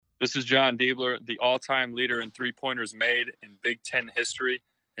This is John Diebler, the all-time leader in three-pointers made in Big Ten history,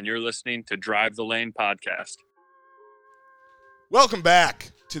 and you're listening to Drive the Lane podcast. Welcome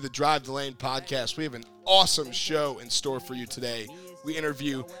back to the Drive the Lane podcast. We have an awesome show in store for you today. We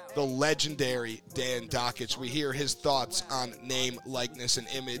interview the legendary Dan Dakich. We hear his thoughts on name, likeness, and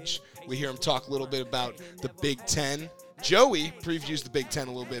image. We hear him talk a little bit about the Big Ten. Joey previews the Big Ten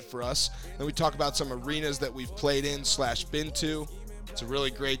a little bit for us. Then we talk about some arenas that we've played in / been to. It's a really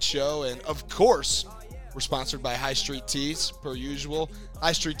great show. And, of course, we're sponsored by High Street Tees, per usual.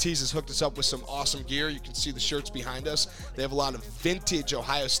 High Street Tees has hooked us up with some awesome gear. You can see the shirts behind us. They have a lot of vintage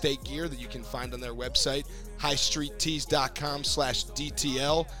Ohio State gear that you can find on their website,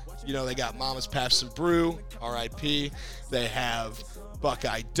 highstreettees.com/DTL. You know, they got Mama's Paps and Brew, RIP. They have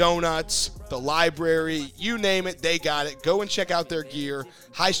Buckeye Donuts, the library, you name it, they got it. Go and check out their gear,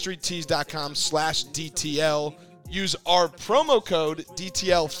 highstreettees.com/DTL. Use our promo code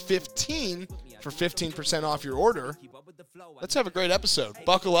DTL15 for 15% off your order. Let's have a great episode.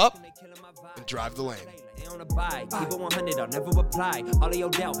 Buckle up and drive the lane. On a bike, keep it 100, I'll never reply. All of your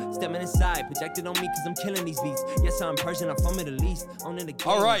doubt, stepping inside, projected on me because I'm killing these beats. Yes, I'm Persian, I'm from Middle East.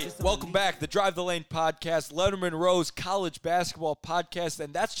 All right, welcome back. The Drive the Lane podcast, Letterman Rose college basketball podcast,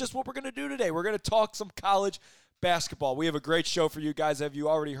 and that's just what we're going to do today. We're going to talk some college basketball. We have a great show for you guys. Have you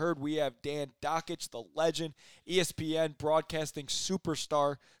already heard? We have Dan Dakich, the legend, ESPN broadcasting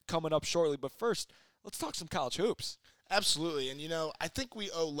superstar, coming up shortly. But first, let's talk some college hoops. Absolutely. And, you know, I think we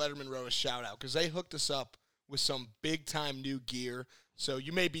owe Letterman Row a shout-out because they hooked us up with some big-time new gear. So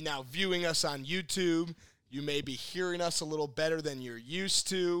you may be now viewing us on YouTube. You may be hearing us a little better than you're used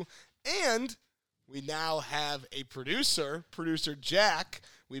to. And we now have a producer Jack.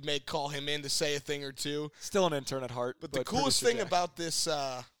 We may call him in to say a thing or two. Still an intern at heart. But the coolest thing about this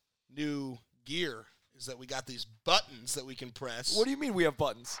new gear is that we got these buttons that we can press. What do you mean we have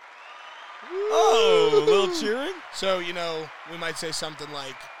buttons? Oh, a little cheering? So, you know, we might say something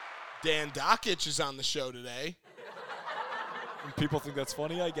like, Dan Dakich is on the show today. And people think that's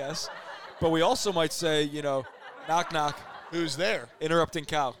funny, I guess. But we also might say, you know, knock, knock. Who's there? Interrupting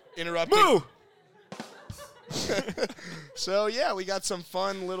cow. Interrupting. Moo! So, yeah, we got some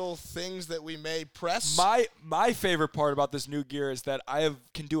fun little things that we may press. My favorite part about this new gear is that I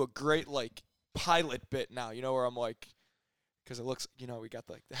can do a great, like, pilot bit now, you know, where I'm like, because it looks, you know, we got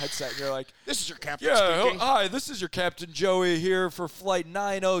the headset, and you're like, this is your captain speaking. Hi, this is your Captain Joey here for Flight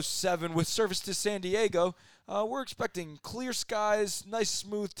 907 with service to San Diego. We're expecting clear skies, nice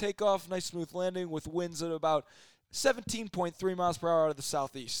smooth takeoff, nice smooth landing with winds at about 17.3 miles per hour out of the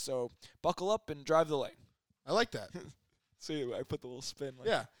southeast. So buckle up and drive the lane. I like that. See, I put the little spin.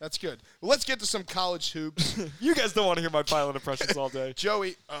 Yeah, that's good. Well, let's get to some college hoops. You guys don't want to hear my pilot impressions all day.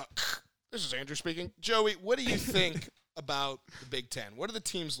 Joey, this is Andrew speaking. Joey, what do you think about the Big Ten? What are the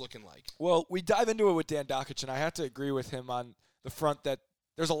teams looking like? Well, we dive into it with Dan Dakich, and I have to agree with him on the front that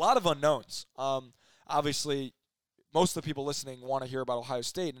there's a lot of unknowns. Obviously, most of the people listening want to hear about Ohio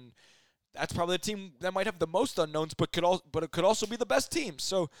State, and that's probably the team that might have the most unknowns, but it could also be the best team.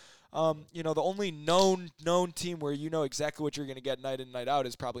 So, you know, the only known team where you know exactly what you're going to get night in, night out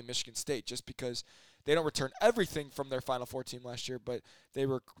is probably Michigan State, just because they don't return everything from their Final Four team last year, but they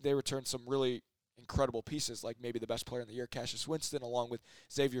returned some really incredible pieces, like maybe the best player in the year, Cassius Winston, along with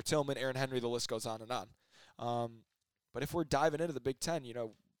Xavier Tillman, Aaron Henry, the list goes on and on. But if we're diving into the Big Ten, you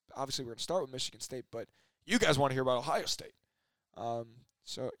know, obviously we're going to start with Michigan State, but you guys want to hear about Ohio State.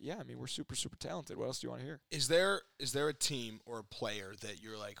 So, yeah, I mean, we're super, super talented. What else do you want to hear? Is there a team or a player that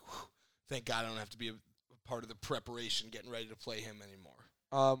you're like, thank God I don't have to be a part of the preparation getting ready to play him anymore?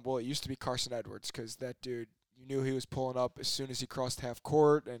 Well, it used to be Carson Edwards, because that dude, you knew he was pulling up as soon as he crossed half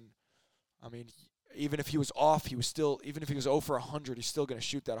court, and I mean, even if he was off, even if he was 0 for 100, he's still going to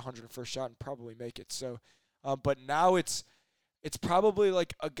shoot that 101st shot and probably make it. So, but now it's probably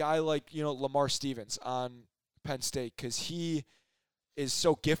like a guy like, you know, Lamar Stevens on Penn State, because he is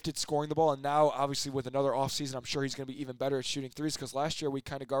so gifted scoring the ball, and now obviously with another offseason, I'm sure he's going to be even better at shooting threes, because last year we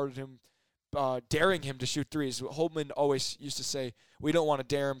kind of guarded him, daring him to shoot threes. Holtman always used to say, we don't want to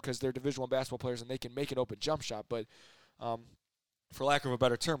dare him because they're Division I basketball players and they can make an open jump shot, but for lack of a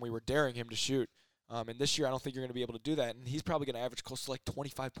better term, we were daring him to shoot. And this year, I don't think you're going to be able to do that. And he's probably going to average close to like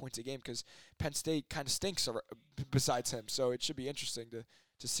 25 points a game, because Penn State kind of stinks besides him. So it should be interesting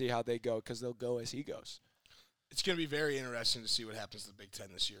to see how they go, because they'll go as he goes. It's going to be very interesting to see what happens to the Big Ten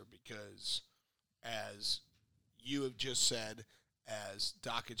this year, because as you have just said, as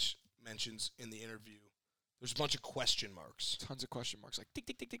Dakich mentions in the interview, there's a bunch of question marks. Tons of question marks, like tick,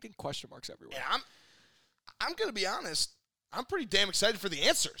 tick, tick, tick, tick, question marks everywhere. And I'm going to be honest, I'm pretty damn excited for the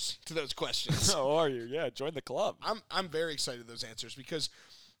answers to those questions. Oh, are you? Yeah, join the club. I'm very excited for those answers, because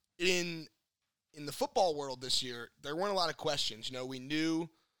in the football world this year, there weren't a lot of questions. You know, we knew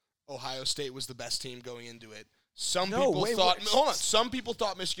Ohio State was the best team going into it. Some people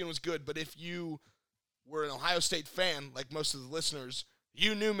thought Michigan was good, but if you were an Ohio State fan, like most of the listeners,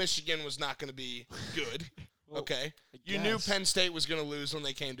 you knew Michigan was not going to be good. Well, okay? You knew Penn State was going to lose when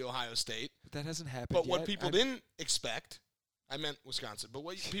they came to Ohio State. But that hasn't happened But yet. what people didn't expect, I meant Wisconsin, but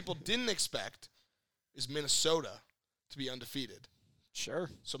what people didn't expect is Minnesota to be undefeated. Sure.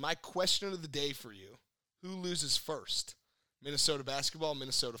 So my question of the day for you, who loses first? Minnesota basketball,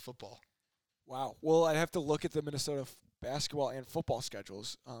 Minnesota football? Wow. Well, I'd have to look at the Minnesota basketball and football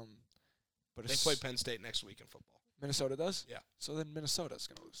schedules. But They play Penn State next week in football. Minnesota does? Yeah. So then Minnesota's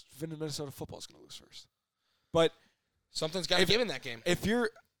going to lose. Minnesota football's going to lose first. But something's got to give in that game.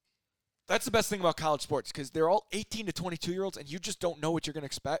 That's the best thing about college sports because they're all 18 to 22-year-olds, and you just don't know what you're going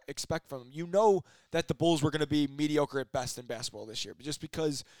to expect from them. You know that the Bulls were going to be mediocre at best in basketball this year, but just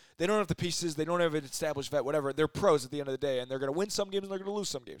because they don't have the pieces, they don't have an established vet, whatever, they're pros at the end of the day, and they're going to win some games and they're going to lose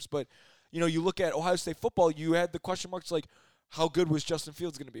some games. But, you look at Ohio State football, you had the question marks like, how good was Justin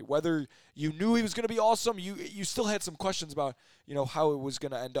Fields going to be? Whether you knew he was going to be awesome, you still had some questions about, how it was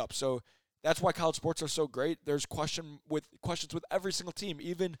going to end up. So that's why college sports are so great. There's questions with every single team.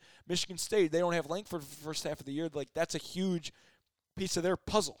 Even Michigan State, they don't have Langford for the first half of the year. Like, that's a huge piece of their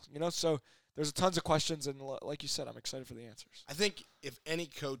puzzle, So there's tons of questions, and like you said, I'm excited for the answers. I think if any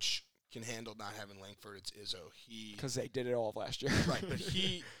coach can handle not having Langford, it's Izzo. Because they did it all of last year. Right, but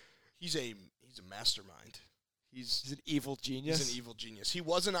he's a mastermind. He's an evil genius. He's an evil genius. He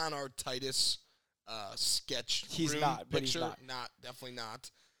wasn't on our Titus sketch. He's room not, but picture. he's not. Definitely not.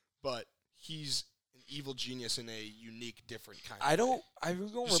 But he's an evil genius in a unique, different kind. I don't Did you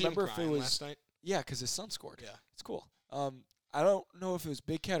remember see if him it was last night. Yeah, because his son scored. Yeah, it's cool. I don't know if it was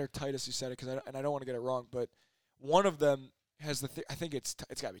Big Cat or Titus who said it, and I don't want to get it wrong, but one of them has I think it's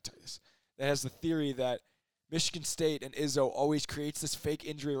got to be Titus that has the theory that Michigan State and Izzo always creates this fake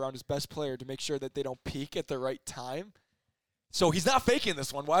injury around his best player to make sure that they don't peak at the right time. So he's not faking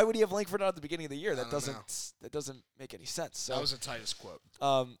this one. Why would he have Langford out at the beginning of the year? That doesn't make any sense. So, that was a Titus quote.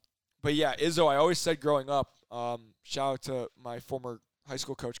 But yeah, Izzo, I always said growing up, shout out to my former high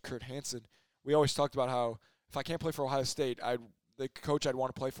school coach, Kurt Hansen. We always talked about how if I can't play for Ohio State, the coach I'd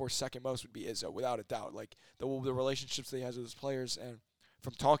want to play for second most would be Izzo, without a doubt. Like the relationships that he has with his players, and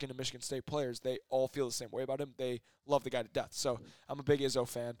from talking to Michigan State players, they all feel the same way about him. They love the guy to death. So I'm a big Izzo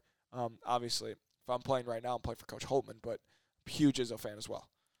fan. Obviously, if I'm playing right now, I'm playing for Coach Holtman, but huge Izzo fan as well.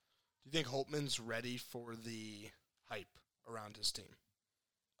 Do you think Holtman's ready for the hype around his team?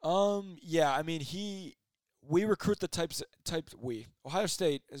 Yeah, I mean, we recruit the Ohio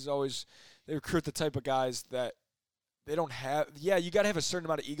State is always, they recruit the type of guys that they don't have. Yeah, you got to have a certain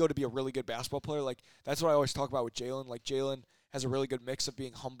amount of ego to be a really good basketball player. Like, that's what I always talk about with Jalen. Like, Jalen has a really good mix of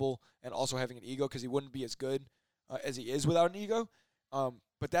being humble and also having an ego because he wouldn't be as good as he is without an ego.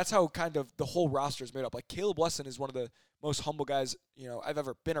 But that's how kind of the whole roster is made up. Like, Caleb Lesson is one of the most humble guys, I've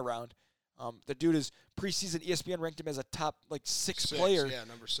ever been around. The dude is preseason ESPN ranked him as a top six player,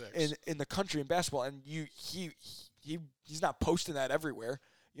 number 6 in the country in basketball, and he's not posting that everywhere.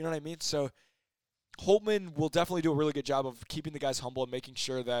 You know what I mean? So Holtman will definitely do a really good job of keeping the guys humble and making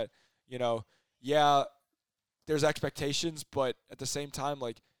sure that there's expectations, but at the same time,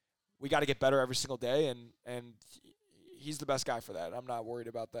 like, we got to get better every single day, and he's the best guy for that. I'm not worried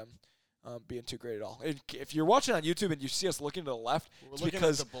about them being too great at all. And if you're watching on YouTube and you see us looking to the left, it's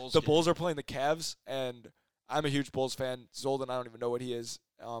because the Bulls are playing the Cavs, and I'm a huge Bulls fan. Zolden, I don't even know what he is.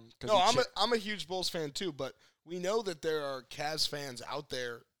 I'm a huge Bulls fan too, but we know that there are Cavs fans out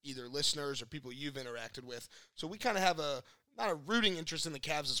there, either listeners or people you've interacted with. So we kind of have not a rooting interest in the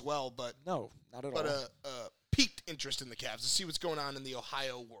Cavs as well, but no, not at all. But a piqued interest in the Cavs to see what's going on in the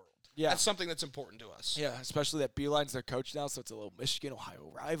Ohio world. Yeah. That's something that's important to us. Yeah, especially that Beeline's their coach now, so it's a little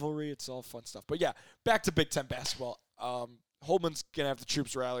Michigan-Ohio rivalry. It's all fun stuff. But, yeah, back to Big Ten basketball. Holtman's going to have the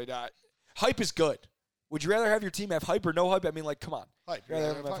troops rallied. Hype is good. Would you rather have your team have hype or no hype? I mean, like, come on. Hype. You'd rather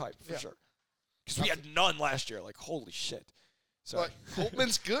have them have hype, for sure. Because we had none last year. Like, holy shit. But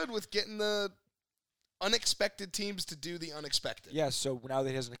Holtman's good with getting the unexpected teams to do the unexpected. Yeah, so now that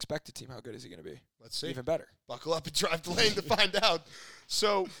he has an expected team, how good is he going to be? Let's see. Even better. Buckle up and drive the lane to find out.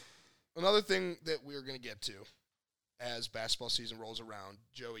 So, another thing that we're going to get to as basketball season rolls around,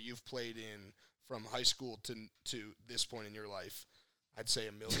 Joey, you've played in from high school to this point in your life, I'd say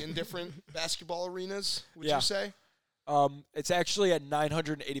a million different basketball arenas, would you say? It's actually at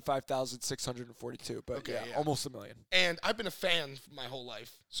 985,642, but almost a million. And I've been a fan my whole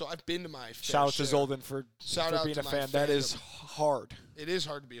life, so I've been to my fair Shout out to share. Zolden for being a fan. That is hard. It is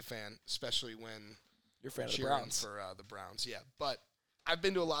hard to be a fan, especially when you're a fan of the cheering Browns. for the Browns. Yeah, but I've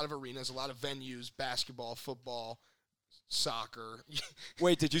been to a lot of arenas, a lot of venues, basketball, football, soccer.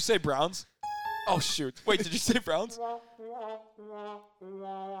 Wait, did you say Browns? Oh shoot! Wait, did you say Browns?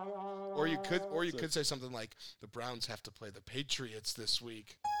 Or you could say something like the Browns have to play the Patriots this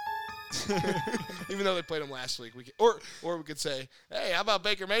week. Even though they played them last week, or we could say, hey, how about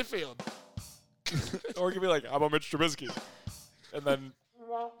Baker Mayfield? Or it could be like, how about Mitch Trubisky? And then,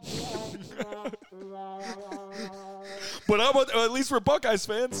 but how about at least we're Buckeyes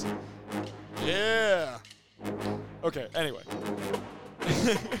fans? Yeah. Okay. Anyway.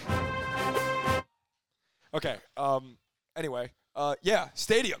 Okay. Anyway. Yeah.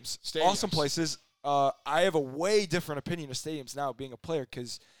 Stadiums. Awesome places. I have a way different opinion of stadiums now, being a player,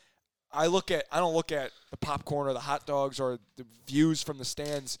 because I don't look at the popcorn or the hot dogs or the views from the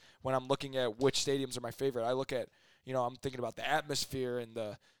stands when I'm looking at which stadiums are my favorite. I look at, I'm thinking about the atmosphere and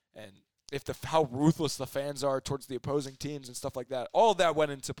how ruthless the fans are towards the opposing teams and stuff like that. All of that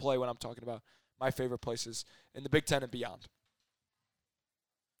went into play when I'm talking about my favorite places in the Big Ten and beyond.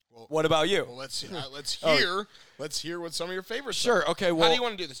 Well, what about you? Well, let's hear what some of your favorites are. Sure. Okay. Well, how do you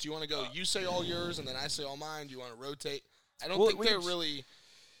want to do this? Do you want to go? You say all yours, and then I say all mine. Do you want to rotate? I don't think they're really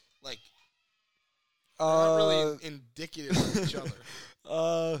not really indicative of each other.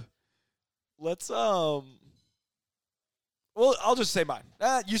 Let's Well, I'll just say mine.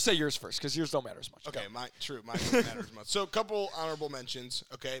 You say yours first, because yours don't matter as much. Okay, mine don't matter as much. So a couple honorable mentions.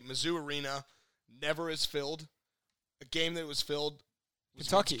 Okay, Mizzou Arena never is filled. A game that was filled was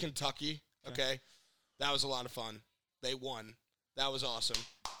Kentucky. Okay, that was a lot of fun. They won. That was awesome.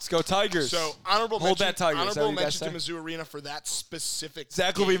 Let's go Tigers. So honorable mention to Mizzou Arena for that specific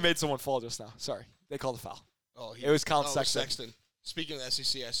Zach game. Levine made someone fall just now. Sorry. They called a foul. Oh, it was Colin Sexton. Speaking of the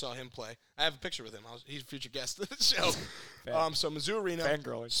SEC, I saw him play. I have a picture with him. He's a future guest of the show. So Mizzou Arena.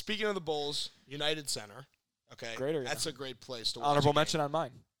 Fangirling. Speaking of the Bulls, United Center. Okay, great arena. That's a great place to watch. Honorable mention on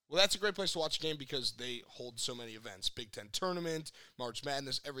mine. Well, that's a great place to watch a game because they hold so many events. Big Ten Tournament, March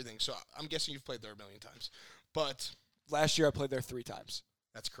Madness, everything. So I'm guessing you've played there a million times. But last year I played there 3 times.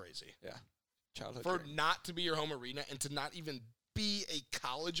 That's crazy. Yeah. Childhood For dream. not to be your home arena and to not even be a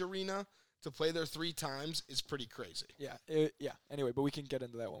college arena, to play there 3 times is pretty crazy. Yeah. Anyway, but we can get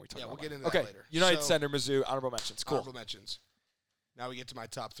into that when we talk about we'll get into that later. United Center, Mizzou, honorable mentions. Cool. Honorable mentions. Now we get to my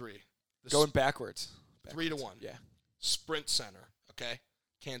top 3. Going backwards. 3-1. Yeah. Sprint Center. Okay.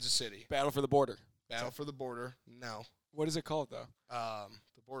 Kansas City. Battle for the Border. Battle for the Border. No. What is it called though?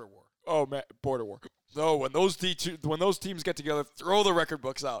 The Border War. Oh, Border War. No, when those teams get together, throw the record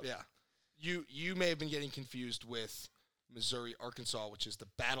books out. Yeah. You may have been getting confused with Missouri Arkansas, which is the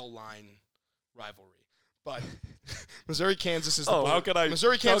battle line rivalry. But Missouri Kansas is the border. How can I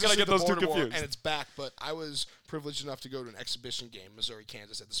get those two confused? And it's back, but I was privileged enough to go to an exhibition game, Missouri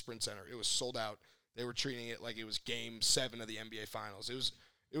Kansas at the Sprint Center. It was sold out. They were treating it like it was game 7 of the NBA Finals.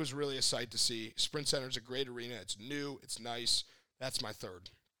 It was really a sight to see. Sprint Center is a great arena. It's new. It's nice. That's my third.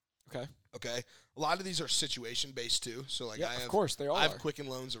 Okay. A lot of these are situation-based, too. So, of course, they all I have are. Quicken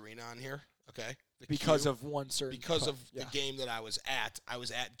Loans Arena on here, okay? Because of one certain... Because of the game that I was at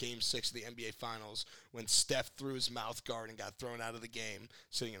Game 6 of the NBA Finals when Steph threw his mouth guard and got thrown out of the game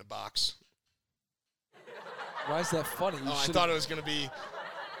sitting in a box. Why is that funny? I thought it was going to be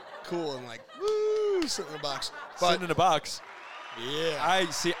cool and woo, sitting in a box. Sitting in a box. Yeah.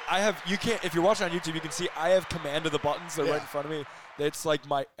 You can't, if you're watching on YouTube, you can see I have command of the buttons. They're right in front of me. It's like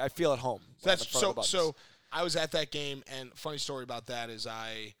I feel at home. So I was at that game, and funny story about that is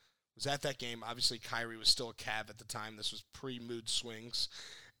I was at that game. Obviously, Kyrie was still a Cav at the time. This was pre-mood swings.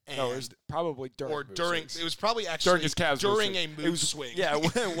 No, it was probably during. It was probably actually during his Cavs during a mood swing. Yeah,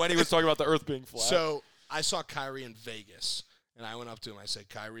 when he was talking about the Earth being flat. So I saw Kyrie in Vegas, and I went up to him. I said,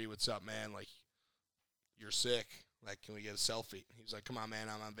 "Kyrie, what's up, man? You're sick. Can we get a selfie?" He was like, "Come on, man.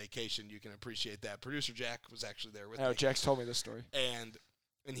 I'm on vacation. You can appreciate that." Producer Jack was actually there with me. Jack's told me this story. And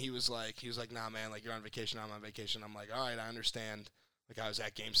he was like, "Nah, man. You're on vacation. I'm on vacation." I'm like, "All right, I understand." I was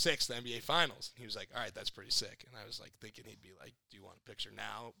at Game 6, the NBA Finals. He was like, "All right, that's pretty sick." And I was thinking he'd be like, "Do you want a picture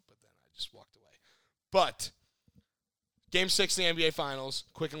now?" But then I just walked away. But Game 6, the NBA Finals,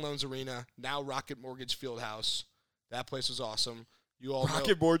 Quicken Loans Arena, now Rocket Mortgage Fieldhouse. That place was awesome. You all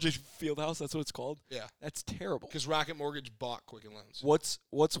Rocket Mortgage Fieldhouse, that's what it's called? Yeah. That's terrible. Because Rocket Mortgage bought Quicken Loans. What's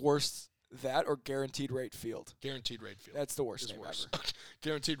worse, that or Guaranteed Rate Field? Guaranteed Rate Field. That's the worst name ever.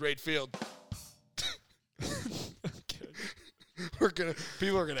 Guaranteed Rate Field. Okay.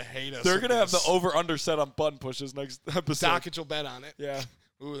 People are gonna hate us. They're gonna have the over/under set on button pushes next episode. Dockage will bet on it. Yeah.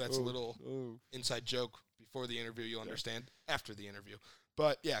 Ooh, that's a little inside joke. Before the interview, you'll understand. After the interview,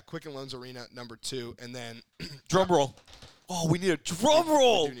 but yeah, Quicken Loans Arena #2, and then drum roll. Oh, we need a drum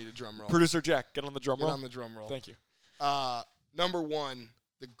roll. We do need a drum roll. Producer Jack, get on the drum roll. Get on the drum roll. Thank you. Number one,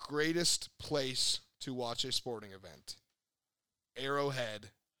 the greatest place to watch a sporting event. Arrowhead,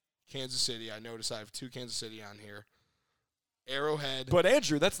 Kansas City. I notice I have 2 Kansas City on here. Arrowhead. But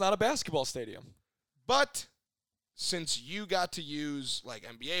Andrew, that's not a basketball stadium. But since you got to use like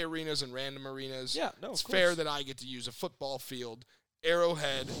NBA arenas and random arenas, it's of fair course. that I get to use a football field.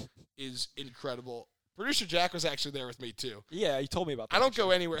 Arrowhead is incredible. Producer Jack was actually there with me too. Yeah, you told me about that. I don't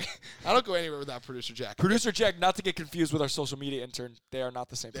go anywhere. I don't go anywhere without Producer Jack. Producer Jack, not to get confused with our social media intern, they are not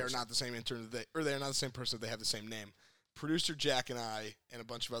the same They're person. not the same intern, or they're not the same person. They have the same name. Producer Jack and I and a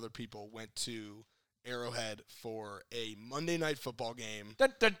bunch of other people went to Arrowhead for a Monday Night Football game.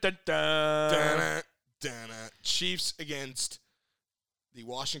 Dun, dun, dun, dun. Dun-na, dun-na. Chiefs against the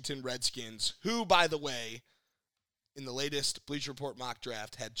Washington Redskins, who, by the way, in the latest Bleacher Report mock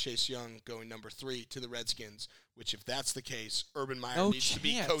draft, had Chase Young going number 3 to the Redskins, which, if that's the case, Urban Meyer needs to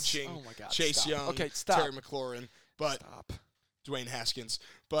be coaching Chase Young, Terry McLaurin, but Dwayne Haskins.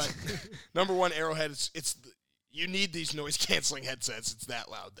 But number one, Arrowhead, you need these noise-canceling headsets. It's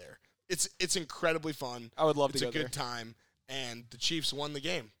that loud there. It's incredibly fun. I would love to go there. It's a good time, and the Chiefs won the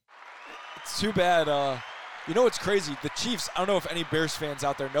game. It's too bad. You know what's crazy? The Chiefs, I don't know if any Bears fans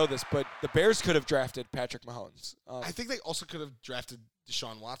out there know this, but the Bears could have drafted Patrick Mahomes. I think they also could have drafted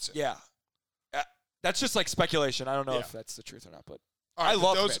Deshaun Watson. Yeah. That's just like speculation. I don't know if that's the truth or not, but right, I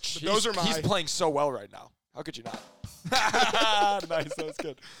love those, Mitch. Those are my... He's playing so well right now. How could you not? Nice. That was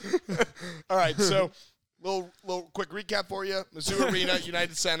good. All right, so little quick recap for you. Mizzou Arena,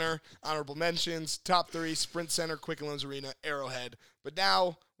 United Center, honorable mentions, top 3, Sprint Center, Quicken Loans Arena, Arrowhead. But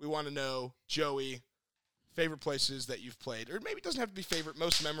now we want to know, Joey, favorite places that you've played. Or maybe it doesn't have to be favorite,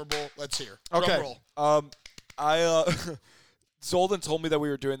 most memorable. Let's hear. Drum roll. Zolden told me that we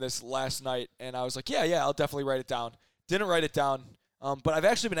were doing this last night, and I was like, yeah, I'll definitely write it down. Didn't write it down, but I've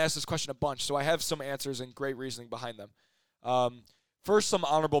actually been asked this question a bunch, so I have some answers and great reasoning behind them. First, some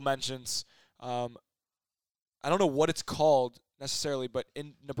honorable mentions. I don't know what it's called necessarily, but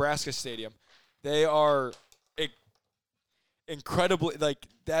in Nebraska Stadium, they are incredibly, like,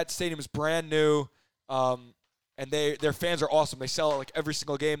 that stadium is brand new, and their fans are awesome. They sell it like every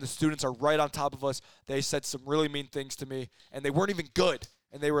single game. The students are right on top of us. They said some really mean things to me, and they weren't even good,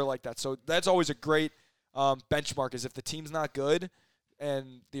 and they were like that. So that's always a great benchmark, is if the team's not good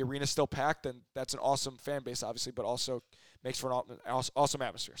and the arena's still packed, then that's an awesome fan base, obviously, but also makes for an awesome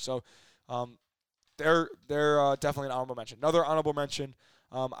atmosphere. So they're definitely an honorable mention. Another honorable mention,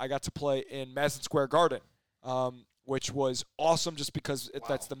 I got to play in Madison Square Garden, which was awesome just because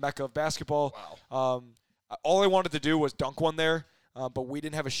that's the mecca of basketball. Wow. All I wanted to do was dunk one there, but we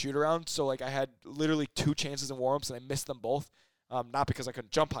didn't have a shoot-around, so like I had literally 2 chances in warm-ups, and I missed them both, not because I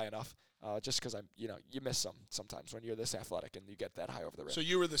couldn't jump high enough, just because you miss some sometimes when you're this athletic and you get that high over the rim. So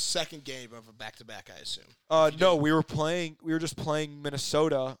you were the second game of a back-to-back, I assume. No, we were just playing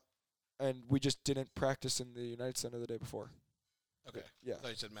Minnesota, and we just didn't practice in the United Center the day before. Okay. Yeah. I thought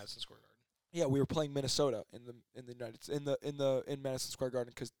you said Madison Square Garden. Yeah, we were playing Minnesota in Madison Square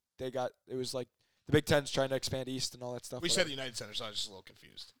Garden because it was like the Big Ten's trying to expand east and all that stuff. We said the United Center, so I was just a little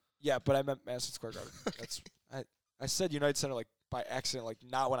confused. Yeah, but I meant Madison Square Garden. That's I said United Center like by accident, like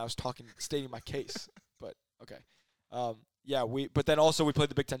not when I was stating my case. But okay. But then also we played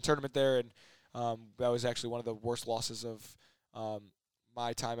the Big Ten tournament there, and that was actually one of the worst losses of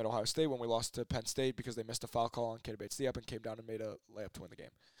my time at Ohio State when we lost to Penn State because they missed a foul call on Keita Bates-Diop and came down and made a layup to win the game.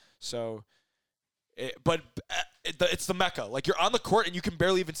 So, it's the mecca. Like, you're on the court and you can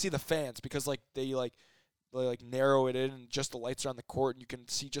barely even see the fans because like they narrow it in and just the lights are on the court and you can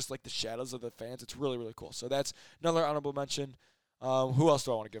see just like the shadows of the fans. It's really, really cool. So that's another honorable mention. Who else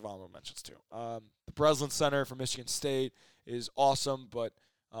do I want to give honorable mentions to? The Breslin Center for Michigan State is awesome, but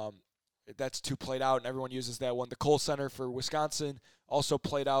that's too played out and everyone uses that one. The Kohl Center for Wisconsin also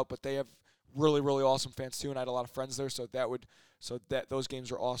played out, but they have really, really awesome fans too, and I had a lot of friends there, so those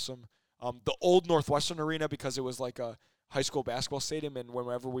games are awesome. The old Northwestern Arena, because it was like a high school basketball stadium, and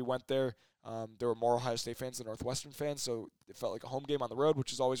whenever we went there were more Ohio State fans than Northwestern fans, so it felt like a home game on the road,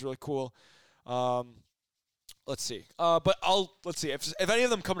 which is always really cool. Let's see. Let's see. If any of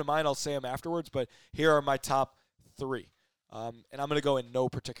them come to mind, I'll say them afterwards, but here are my top 3. And I'm going to go in no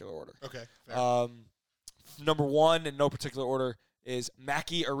particular order. Okay. Fair. Number 1 in no particular order is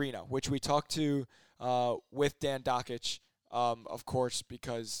Mackey Arena, which we talked to with Dan Dakich, of course,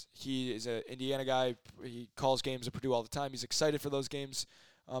 because he is an Indiana guy. He calls games at Purdue all the time. He's excited for those games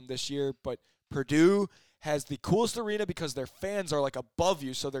this year. But Purdue has the coolest arena because their fans are like above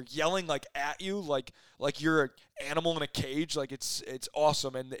you, so they're yelling like at you, like you're an animal in a cage. Like it's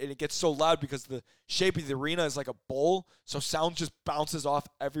awesome, and it gets so loud because the shape of the arena is like a bowl, so sound just bounces off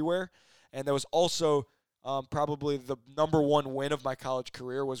everywhere. And there was also Probably the number one win of my college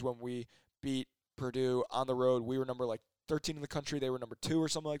career was when we beat Purdue on the road. We were number 13 in the country. They were number 2 or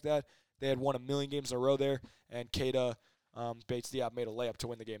something like that. They had won 1,000,000 games in a row there, and Keita Bates-Diop made a layup to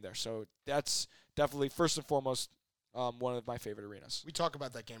win the game there. So that's definitely, first and foremost, one of my favorite arenas. We talk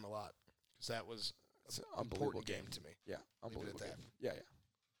about that game a lot because that was It's an an unbelievable important game to me. Yeah, Leave it unbelievable at game. Yeah.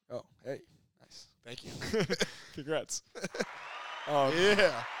 Oh, hey, nice. Thank you. Congrats.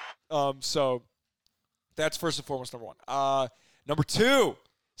 Yeah. So that's first and foremost number one. Number 2,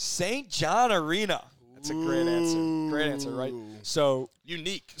 St. John Arena. That's a great answer. Great answer, right? Ooh. So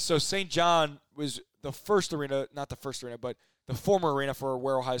Unique. St. John was the first arena, not the first arena, but the former arena for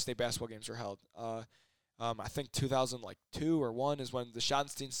where Ohio State basketball games were held. I think 2002 or 1 is when the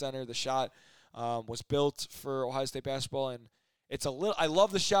Schottenstein Center, the Schott, was built for Ohio State basketball, and it's a little. I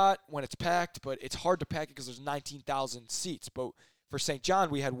love the Schott when it's packed, but it's hard to pack it because there's 19,000 seats. But for St. John,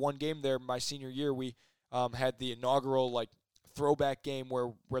 we had one game there my senior year. We had the inaugural throwback game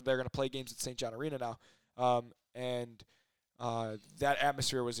where they're going to play games at St. John Arena now, and that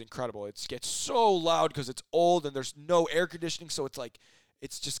atmosphere was incredible. It gets so loud because it's old and there's no air conditioning, so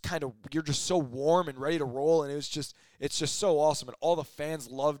it's just kind of, you're just so warm and ready to roll, and it's just so awesome, and all the fans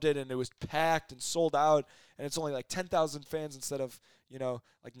loved it, and it was packed and sold out, and it's only 10,000 fans instead of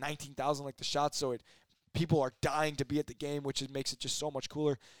 19,000 like the Schott, so people are dying to be at the game, which makes it just so much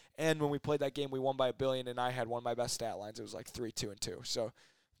cooler. And when we played that game, we won by 1 billion, and I had one of my best stat lines. It was 3, 2, and 2. So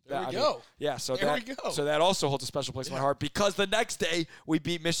There we go. Yeah, so There we go. So that also holds a special place in my heart because the next day we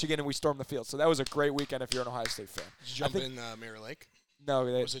beat Michigan and we stormed the field. So that was a great weekend if you're an Ohio State fan. Did you jump in Mirror Lake? No,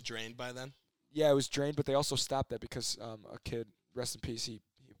 Was it drained by then? Yeah, it was drained, but they also stopped that because a kid, rest in peace, he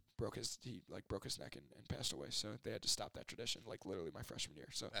broke his neck and passed away. So they had to stop that tradition, literally my freshman year.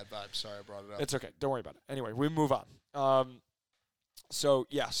 So Bad vibe. Sorry I brought it up. it's okay. Don't worry about it. Anyway, we move on. So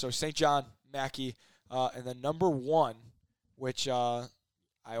St. John, Mackey, and then number 1, which I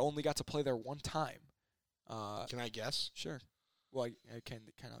only got to play there one time. Can I guess? Sure. Well, I can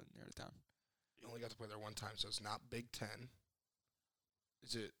kind of narrow it down. You only got to play there one time, so it's not Big Ten.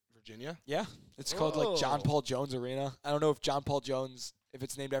 Is it Virginia? Yeah, it's called John Paul Jones Arena. I don't know if John Paul Jones, if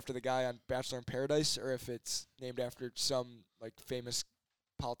it's named after the guy on Bachelor in Paradise, or if it's named after some famous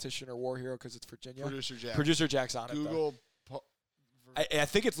politician or war hero because it's Virginia. Producer Jack. Producer Jack's on it. Google. I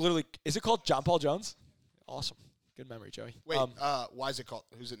think it's literally. Is it called John Paul Jones? Awesome. Good memory, Joey. Wait. Why is it called?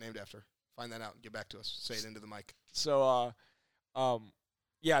 Who's it named after? Find that out and get back to us. Say it into the mic. So,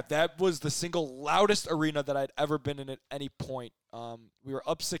 yeah, that was the single loudest arena that I'd ever been in at any point. We were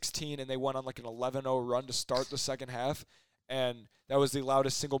up 16, and they went on an 11-0 run to start the second half, and that was the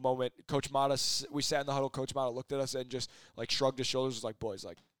loudest single moment. Coach Mata, we sat in the huddle. Coach Mata looked at us and just shrugged his shoulders. Was like, "Boys,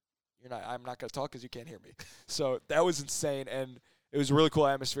 I'm not gonna talk because you can't hear me." So that was insane, and it was a really cool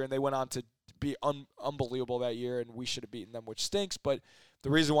atmosphere. And they went on to be unbelievable that year, and we should have beaten them, which stinks. But the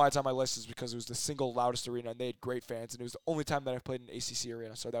reason why it's on my list is because it was the single loudest arena, and they had great fans, and it was the only time that I've played in an ACC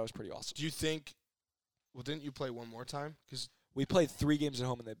arena, so that was pretty awesome. Do you think? Well, didn't you play one more time? Because we played 3 games at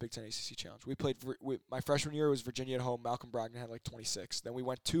home in the Big Ten ACC Challenge. We played my freshman year was Virginia at home. Malcolm Brogdon had 26. Then we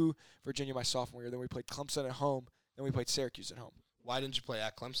went to Virginia my sophomore year. Then we played Clemson at home. Then we played Syracuse at home. Why didn't you play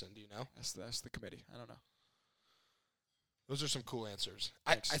at Clemson? Do you know? That's the committee. I don't know. Those are some cool answers.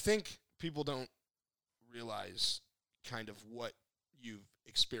 I Thanks. think people don't realize kind of what you've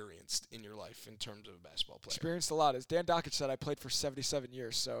experienced in your life in terms of a basketball player. Experienced a lot. As Dan Dockich said, I played for 77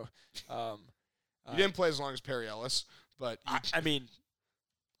 years. So You didn't play as long as Perry Ellis, but I mean,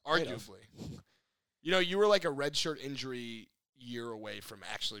 arguably. You were like a redshirt injury year away from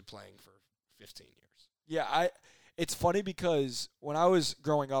actually playing for 15 years. yeah, it's funny because when I was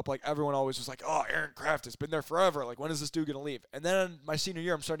growing up, everyone always was like, "Oh, Aaron Kraft has been there forever. When is this dude gonna leave?" And then my senior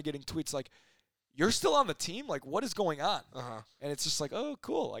year, I'm starting getting tweets like, "You're still on the team? What is going on?" And it's just oh,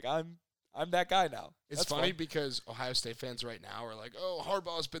 cool. I'm that guy now. It's That's funny fun. because Ohio State fans right now are like, "Oh,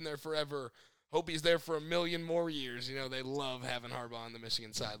 Harbaugh's been there forever. Hope he's there for 1,000,000 more years." They love having Harbaugh on the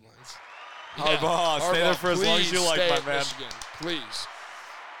Michigan sidelines. Harbaugh, stay there for as long as you please like, stay my at man. Michigan, please.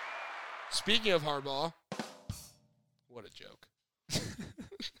 Speaking of Harbaugh, what a joke.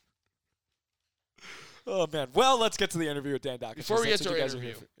 Oh man. Well, let's get to the interview with Dan Dockich. Before we That's get to what our you guys are here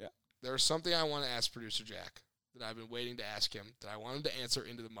interview. for. Yeah. There's something I want to ask Producer Jack that I've been waiting to ask him that I want him to answer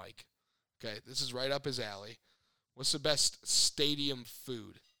into the mic. Okay, this is right up his alley. What's the best stadium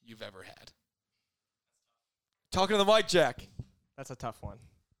food you've ever had? Talking to the mic, Jack. That's a tough one.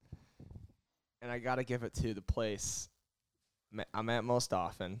 And I got to give it to the place I'm at most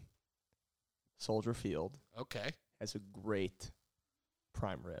often. Soldier Field Okay. has a great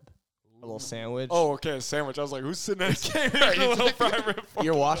prime rib. A little sandwich. Oh, okay, a sandwich. I was like, who's sitting at a game Right, eating a little prime rib?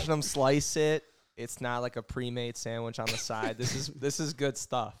 You're watching them slice it. It's not like a pre-made sandwich on the side. This is good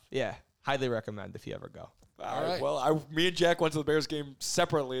stuff. Yeah, highly recommend if you ever go. All right. Well, me and Jack went to the Bears game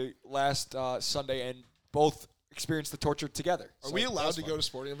separately last Sunday and both experienced the torture together. Are we allowed to go to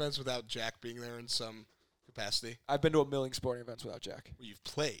sporting events without Jack being there in some capacity? I've been to a million sporting events without Jack. Well, you've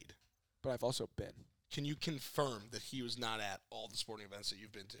played. But I've also been. Can you confirm that he was not at all the sporting events that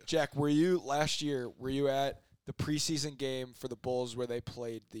you've been to? Jack, were you at the preseason game for the Bulls where they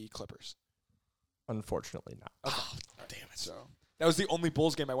played the Clippers? Unfortunately not. Okay. Oh, damn it. So that was the only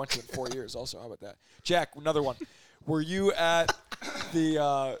Bulls game I went to in 4 years also. How about that? Jack, another one. Were you at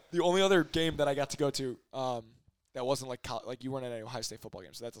the only other game that I got to go to that wasn't like you weren't at any Ohio State football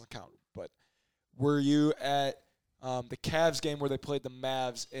game, so that doesn't count. But were you at the Cavs game where they played the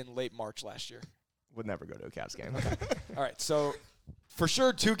Mavs in late March last year? Would never go to a Cavs game. All right, so for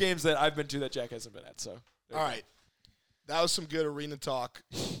sure 2 games that I've been to that Jack hasn't been at. So all right, that was some good arena talk.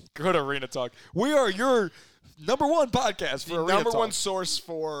 Good arena talk. We are your number one podcast for arena number talk. one source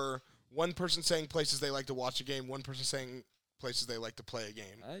for one person saying places they like to watch a game, one person saying places they like to play a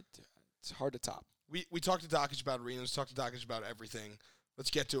game. It's hard to top. We talked to Dockage about arenas, talked to Dockage about everything. Let's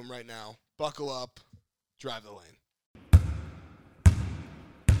get to him right now. Buckle up, drive the lane.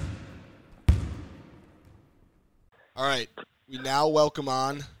 All right, we now welcome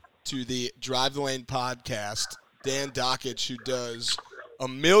on to the Drive the Lane podcast, Dan Dockage, who does a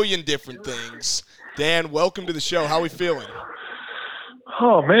million different things. Dan, welcome to the show. How are we feeling?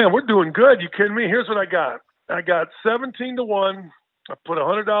 Oh, man, we're doing good. You kidding me? Here's what I got. I got 17-1. I put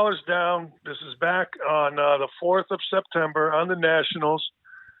 $100 down. This is back on the 4th of September on the Nationals.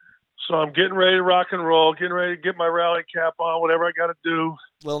 So I'm getting ready to rock and roll, getting ready to get my rally cap on, whatever I got to do.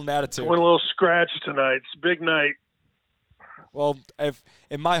 Little attitude. Win a little scratch tonight. It's a big night. Well,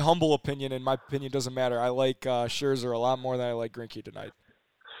 in my humble opinion, and my opinion doesn't matter, I like Scherzer a lot more than I like Greinke tonight.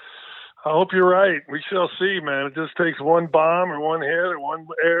 I hope you're right. We shall see, man. It just takes one bomb or one hit or one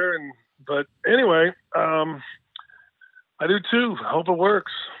error. But anyway, I do too. I hope it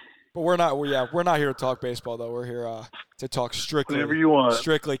works. But we're not here to talk baseball though. We're here to talk strictly whatever you want.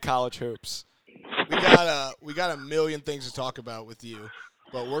 Strictly college hoops. We got a million things to talk about with you,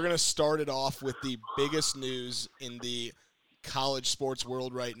 but we're gonna start it off with the biggest news in the college sports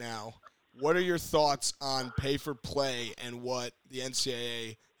world right now. What are your thoughts on pay for play and what the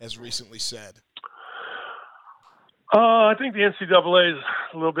NCAA has recently said? I think the NCAA is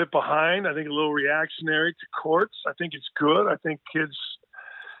a little bit behind. I think a little reactionary to courts. I think it's good. I think kids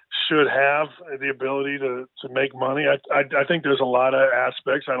should have the ability to make money. I think there's a lot of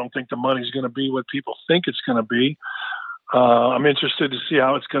aspects. I don't think the money's going to be what people think it's going to be. I'm interested to see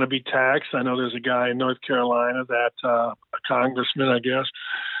how it's going to be taxed. I know there's a guy in North Carolina that a congressman, I guess,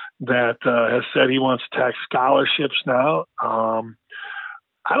 that has said he wants to tax scholarships now.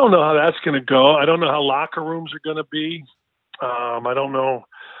 I don't know how that's going to go. I don't know how locker rooms are going to be. I don't know.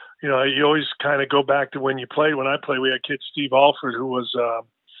 You know, you always kind of go back to when you played. When I played, we had kid Steve Alford, who was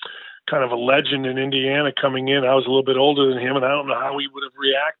kind of a legend in Indiana coming in. I was a little bit older than him, and I don't know how he would have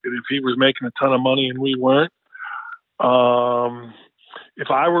reacted if he was making a ton of money and we weren't. If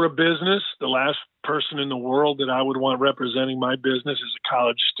I were a business, the last person in the world that I would want representing my business is a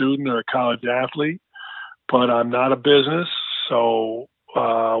college student or a college athlete, but I'm not a business. So,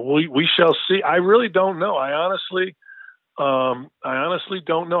 we shall see. I really don't know. I honestly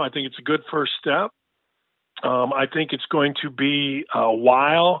don't know. I think it's a good first step. I think it's going to be a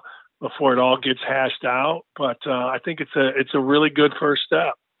while before it all gets hashed out, but I think it's a really good first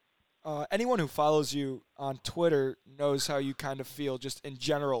step. Anyone who follows you on Twitter knows how you kind of feel just in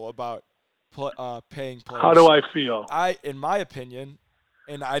general about paying players. How do I feel? In my opinion,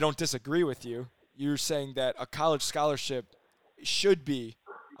 and I don't disagree with you, you're saying that a college scholarship should be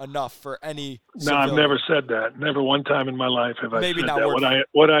enough for any civilian. No, I've never said that. Never one time in my life have I said not that. Word,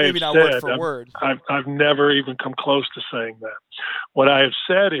 what I maybe have not said, word for word. I've never even come close to saying that. What I have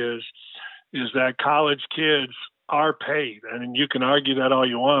said is that college kids are paid. And you can argue that all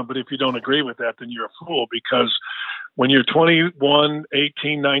you want, but if you don't agree with that, then you're a fool, because when you're 21,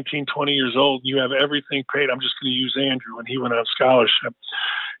 18, 19, 20 years old, you have everything paid. I'm just going to use Andrew when he went on scholarship.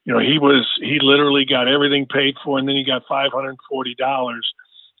 You know, he literally got everything paid for, and then he got $540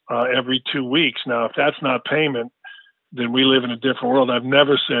 every 2 weeks. Now, if that's not payment, then we live in a different world. I've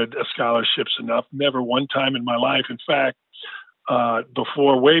never said a scholarship's enough, never one time in my life. In fact,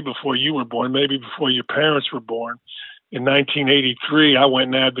 way before you were born, maybe before your parents were born, in 1983, I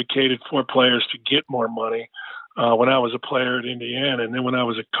went and advocated for players to get more money when I was a player at Indiana. And then when I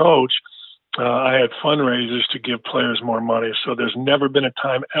was a coach, I had fundraisers to give players more money. So there's never been a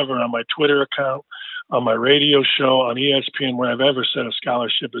time ever on my Twitter account, on my radio show, on ESPN, where I've ever said a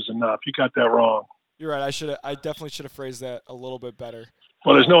scholarship is enough. You got that wrong. You're right. I definitely should have phrased that a little bit better.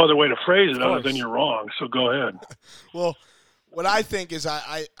 Well, there's no other way to phrase it Of other course. than you're wrong. So go ahead. Well, what I think is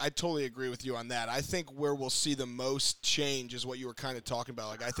I totally agree with you on that. I think where we'll see the most change is what you were kind of talking about.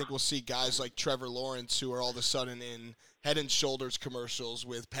 Like, I think we'll see guys like Trevor Lawrence who are all of a sudden in Head and Shoulders commercials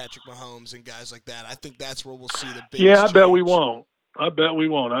with Patrick Mahomes and guys like that. I think that's where we'll see the biggest Yeah, I bet we change. won't. I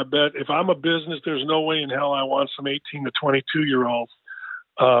bet if I'm a business, there's no way in hell I want some 18 to 22-year-olds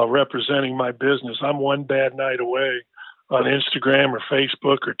representing my business. I'm one bad night away on Instagram or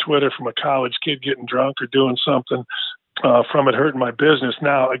Facebook or Twitter from a college kid getting drunk or doing something from it hurting my business.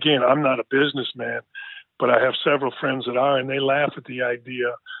 Now, again, I'm not a businessman, but I have several friends that are, and they laugh at the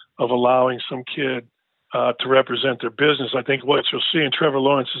idea of allowing some kid to represent their business. I think what you'll see, and Trevor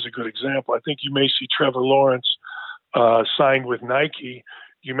Lawrence is a good example, I think you may see Trevor Lawrence signed with Nike.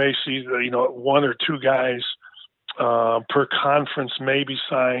 You may see, one or two guys per conference maybe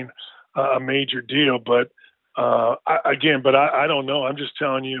sign a major deal. But I don't know. I'm just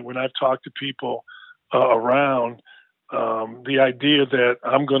telling you, when I've talked to people around, the idea that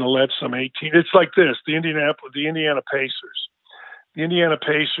I'm going to let some 18, it's like this, the Indiana Pacers. The Indiana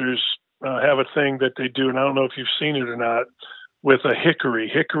Pacers have a thing that they do, and I don't know if you've seen it or not, with a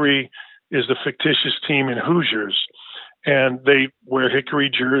Hickory. Hickory is the fictitious team in Hoosiers, and they wear Hickory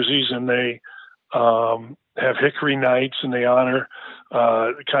jerseys, and they have Hickory nights, and they honor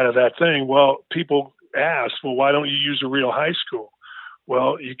kind of that thing. Well, people ask, well, why don't you use a real high school?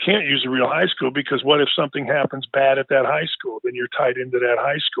 Well, you can't use a real high school because what if something happens bad at that high school? Then you're tied into that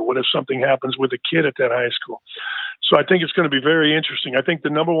high school. What if something happens with a kid at that high school? So I think it's going to be very interesting. I think the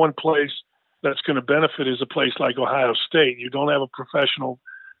number one place that's going to benefit is a place like Ohio State. You don't have a professional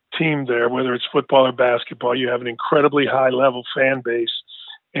team there, whether it's football or basketball. You have an incredibly high-level fan base,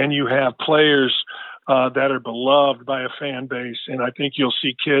 and you have players that are beloved by a fan base. And I think you'll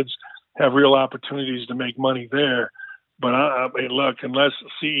see kids have real opportunities to make money there. But I mean, look, unless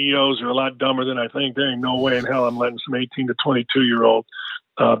CEOs are a lot dumber than I think, there ain't no way in hell I'm letting some 18 to 22-year-old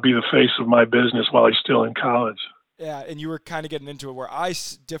be the face of my business while he's still in college. Yeah, and you were kind of getting into it. Where I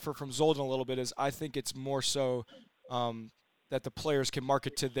differ from Zolden a little bit is I think it's more so that the players can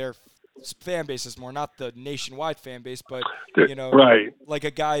market to their fan bases more, not the nationwide fan base, but, right. like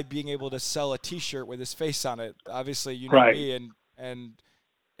a guy being able to sell a T-shirt with his face on it. Obviously, you know right. me, and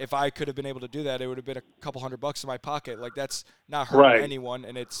if I could have been able to do that, it would have been a couple $100 in my pocket. Like, that's not hurting right. anyone,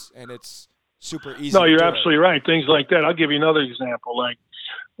 and it's super easy. No, to you're do absolutely right. Things like that. I'll give you another example. Like,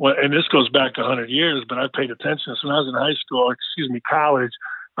 and this goes back 100 years, but I paid attention. So when I was in college,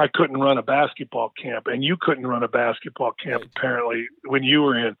 I couldn't run a basketball camp, and you couldn't run a basketball camp right. apparently when you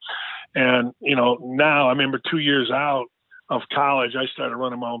were in. And now I remember 2 years out of college, I started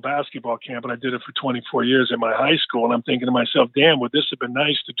running my own basketball camp, and I did it for 24 years at my high school. And I'm thinking to myself, damn, would this have been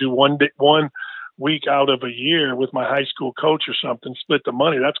nice to do one week out of a year with my high school coach or something, split the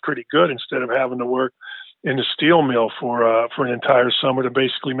money. That's pretty good instead of having to work in the steel mill for an entire summer to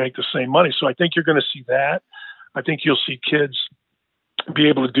basically make the same money. So I think you're going to see that. I think you'll see kids be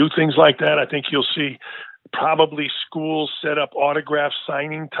able to do things like that. I think you'll see probably schools set up autograph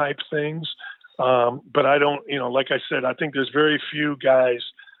signing type things. But I don't, like I said, I think there's very few guys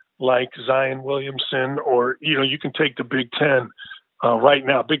like Zion Williamson or, you can take the Big Ten right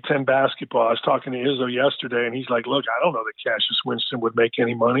now, Big Ten basketball. I was talking to Izzo yesterday, and he's like, look, I don't know that Cassius Winston would make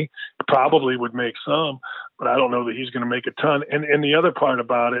any money. Probably would make some, but I don't know that he's going to make a ton. And the other part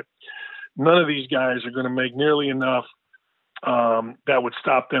about it, none of these guys are going to make nearly enough that would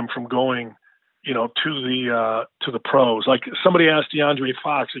stop them from going, to the pros. Like somebody asked DeAndre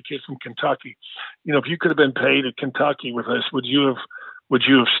Fox, a kid from Kentucky, if you could have been paid at Kentucky with this, would you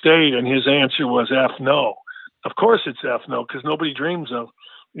have stayed? And his answer was F no. Of course it's F no, because nobody dreams of,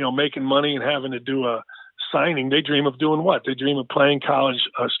 making money and having to do a signing. They dream of doing what? They dream of playing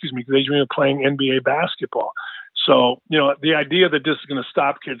they dream of playing NBA basketball. So, the idea that this is going to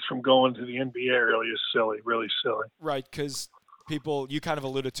stop kids from going to the NBA really is silly, really silly. Right, because people, you kind of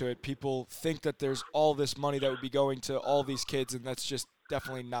alluded to it, people think that there's all this money that would be going to all these kids, and that's just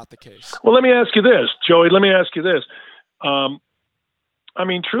definitely not the case. Well, let me ask you this, Joey.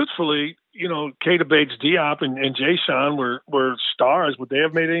 Truthfully, Keita Bates-Diop and Jay Sean were stars. Would they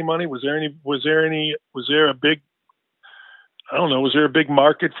have made any money? Was there a big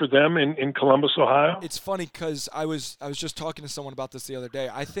market for them in Columbus, Ohio? It's funny because I was just talking to someone about this the other day.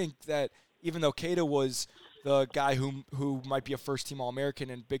 I think that even though Keita was the guy who might be a first-team All-American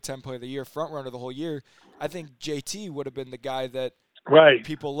and Big Ten Player of the Year, front-runner the whole year, I think JT would have been the guy that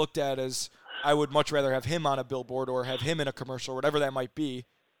people looked at as, I would much rather have him on a billboard or have him in a commercial, whatever that might be.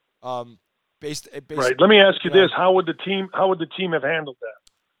 Right. Let me ask you this: How would the team have handled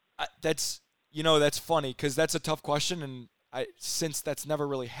that? That's funny because that's a tough question, and since that's never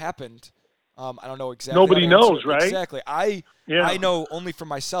really happened, I don't know exactly. Nobody knows, right? Exactly. I know only for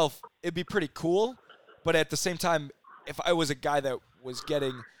myself. It'd be pretty cool, but at the same time, if I was a guy that was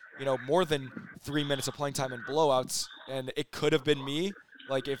getting more than 3 minutes of playing time in blowouts, and it could have been me,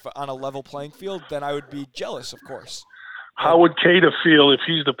 like if on a level playing field, then I would be jealous, of course. How would Keita feel if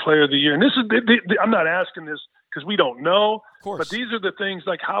he's the player of the year? And this is, I'm not asking this because we don't know, of course, but these are the things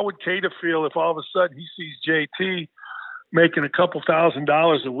like how would Keita feel if all of a sudden he sees JT making a couple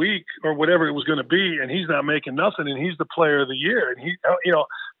 $1,000s a week or whatever it was going to be, and he's not making nothing, and he's the player of the year. And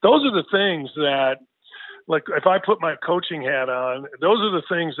those are the things that, like, if I put my coaching hat on, those are the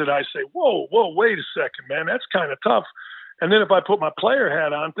things that I say, whoa, wait a second, man, that's kind of tough. And then if I put my player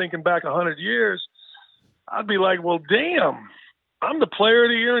hat on, thinking back 100 years, I'd be like, well, damn, I'm the player of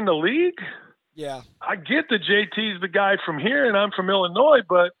the year in the league. Yeah. I get that JT's the guy from here and I'm from Illinois,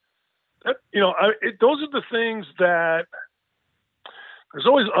 but those are the things that there's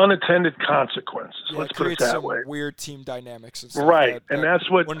always unintended consequences. Yeah, let's put it that way. Weird team dynamics and stuff. Right. That's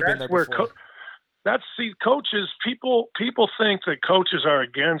where coaches, people think that coaches are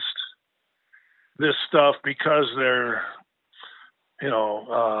against this stuff because they're,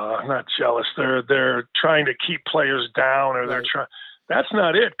 not jealous. They're trying to keep players down, or they're trying. That's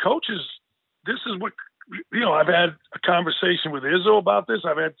not it. Coaches, this is what, I've had a conversation with Izzo about this.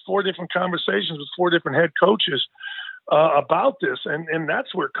 I've had 4 different conversations with 4 different head coaches about this. And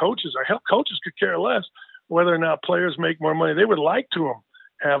that's where coaches are. Hell, coaches could care less whether or not players make more money. They would like to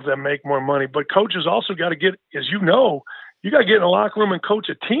have them make more money. But coaches also got to get, as you got to get in the locker room and coach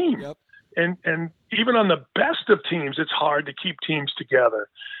a team. Yep. And even on the best of teams, it's hard to keep teams together.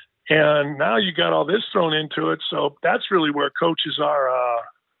 And now you got all this thrown into it. So that's really where coaches are.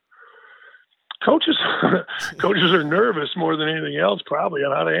 Coaches are nervous more than anything else, probably,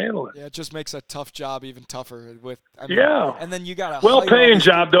 on how to handle it. Yeah, it just makes a tough job even tougher. And then you got a well-paying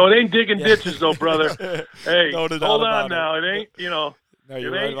job, though. It ain't digging ditches, though, brother. Hey, hold on now. It ain't, No,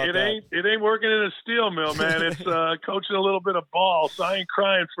 it ain't working in a steel mill, man. It's coaching a little bit of ball. So I ain't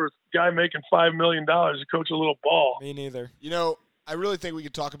crying for a guy making $5 million to coach a little ball. Me neither. I really think we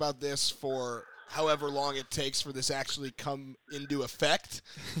could talk about this for however long it takes for this actually come into effect.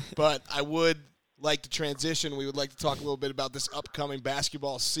 But I would like to transition. We would like to talk a little bit about this upcoming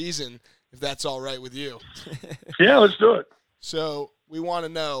basketball season, if that's all right with you. Yeah, let's do it. So we want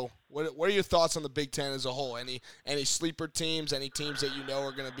to know, what are your thoughts on the Big Ten as a whole? Any sleeper teams, any teams that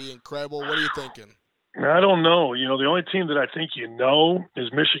are going to be incredible? What are you thinking? I don't know. The only team that I think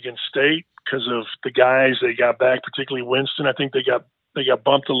is Michigan State because of the guys they got back, particularly Winston. I think they got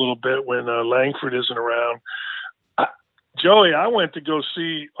bumped a little bit when Langford isn't around. Joey, I went to go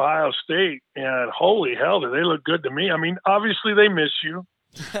see Ohio State, and holy hell, do they look good to me. I mean, obviously they miss you.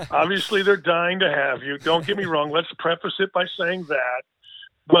 Obviously they're dying to have you. Don't get me wrong. Let's preface it by saying that.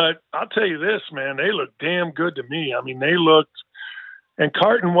 But I'll tell you this, man, they look damn good to me. I mean, they looked – and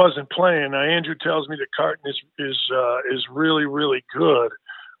Carton wasn't playing. Now, Andrew tells me that Carton is really, really good.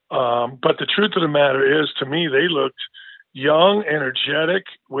 But the truth of the matter is, to me, they looked young, energetic,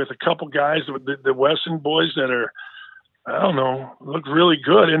 with a couple guys, the Wesson boys that are – I don't know, look really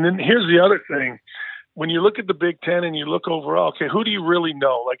good. And then here's the other thing. When you look at the Big Ten and you look overall, okay, who do you really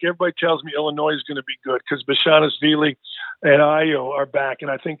know? Like everybody tells me Illinois is going to be good because Bashanas-Vili and Ayo are back,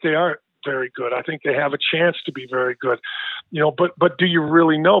 and I think they are very good. I think they have a chance to be very good. But do you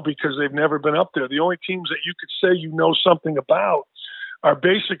really know? Because they've never been up there. The only teams that you could say something about are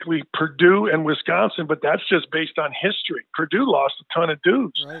basically Purdue and Wisconsin, but that's just based on history. Purdue lost a ton of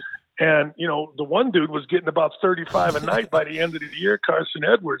dudes. Right. And, the one dude was getting about 35 a night by the end of the year, Carson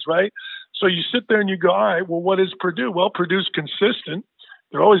Edwards, right? So you sit there and you go, all right, well, what is Purdue? Well, Purdue's consistent.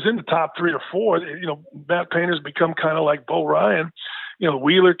 They're always in the top 3 or 4. Matt Painter's become kind of like Bo Ryan.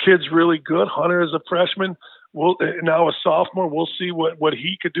 Wheeler kid's really good. Hunter is a freshman. Now a sophomore. We'll see what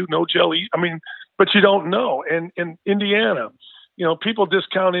he could do. No jelly. I mean, but you don't know. And Indiana, people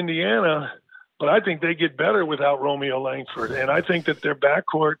discount Indiana, but I think they get better without Romeo Langford. And I think that their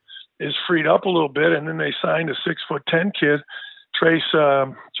backcourt is freed up a little bit, and then they signed a 6'10" kid, Trace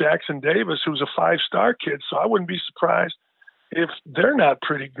Jackson Davis, who's a 5-star kid. So I wouldn't be surprised if they're not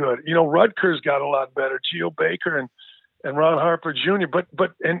pretty good. Rutgers got a lot better, Geo Baker and Ron Harper Jr.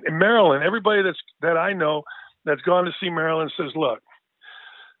 But Maryland, everybody that I know that's gone to see Maryland says, look,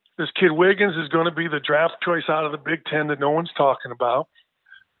 this kid Wiggins is going to be the draft choice out of the Big Ten that no one's talking about.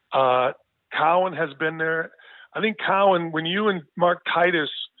 Cowan has been there. I think Cowan, when you and Mark Titus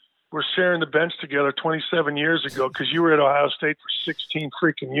were sharing the bench together 27 years ago because you were at Ohio State for 16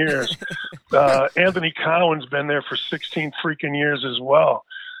 freaking years. Anthony Cowan's been there for 16 freaking years as well.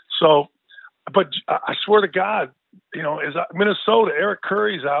 So, but I swear to God, is Minnesota, Eric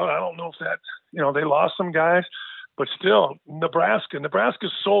Curry's out. I don't know if that, they lost some guys, but still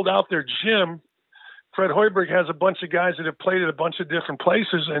Nebraska's sold out their gym. Fred Hoiberg has a bunch of guys that have played at a bunch of different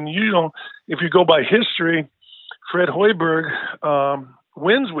places. And if you go by history, Fred Hoiberg,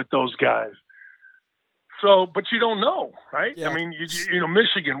 wins with those guys. So, but you don't know, right? Yeah. I mean,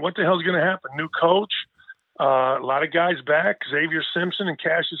 Michigan, what the hell's going to happen? New coach, a lot of guys back, Xavier Simpson and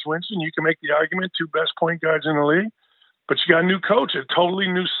Cassius Winston. You can make the argument, 2 best point guards in the league, but you got a new coach, a totally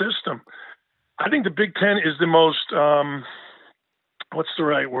new system. I think the Big Ten is the most, what's the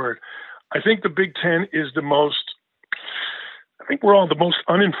right word? I think the Big Ten is I think we're all the most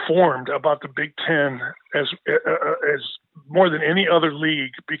uninformed about the Big Ten as more than any other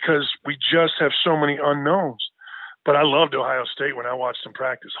league because we just have so many unknowns. But I loved Ohio State when I watched them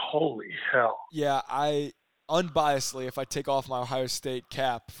practice. Holy hell. Yeah, I unbiasedly, if I take off my Ohio State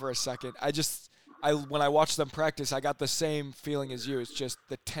cap for a second, when I watched them practice, I got the same feeling as you. It's just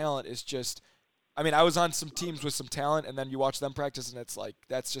the talent is just – I mean, I was on some teams with some talent, and then you watch them practice, and it's like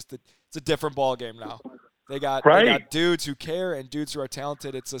that's just it's a different ball game now. They got dudes who care and dudes who are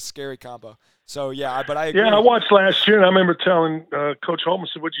talented. It's a scary combo. So, yeah, but I agree. Yeah, I watched last year, and I remember telling Coach Holtman, I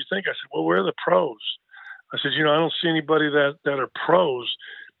said, what'd you think? I said, well, where are the pros? I said, I don't see anybody that are pros.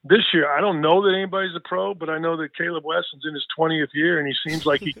 This year, I don't know that anybody's a pro, but I know that Caleb Wesson's in his 20th year, and he seems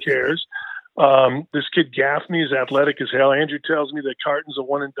like he cares. This kid Gaffney is athletic as hell. Andrew tells me that Carton's a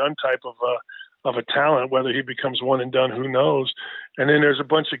one-and-done type of a talent. Whether he becomes one and done, who knows? And then there's a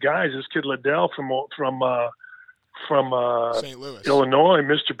bunch of guys. This kid Liddell from St. Louis, Illinois,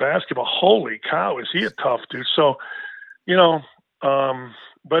 Mr. Basketball. Holy cow, is he a tough dude? So,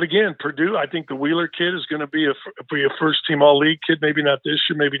 but again, Purdue. I think the Wheeler kid is going to be a first-team All-League kid. Maybe not this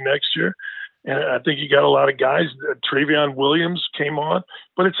year, maybe next year. And I think you got a lot of guys. Travion Williams came on,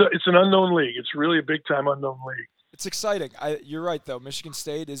 but it's an unknown league. It's really a big-time unknown league. It's exciting. You're right, though. Michigan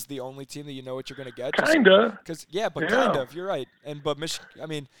State is the only team that you know what you're going to get. Kinda. Kind of. You're right.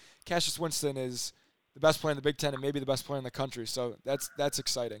 Cassius Winston is the best player in the Big Ten and maybe the best player in the country. So that's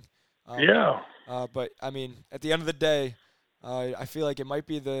exciting. But I mean, at the end of the day, I feel like it might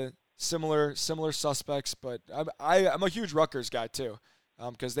be the similar suspects. But I'm a huge Rutgers guy too,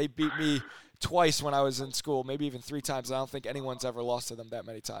 because they beat me twice when I was in school, maybe even 3 times. I don't think anyone's ever lost to them that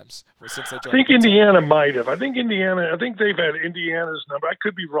many times since they joined. I think Indiana might have. I think they've had Indiana's number. I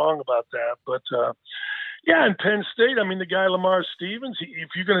could be wrong about that, but yeah, in Penn State, I mean, the guy Lamar Stevens. If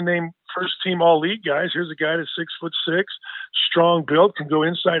you're going to name first-team All-League guys, here's a guy that's 6'6", strong build, can go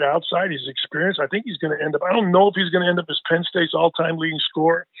inside, outside. He's experienced. I think he's going to end up. I don't know if he's going to end up as Penn State's all-time leading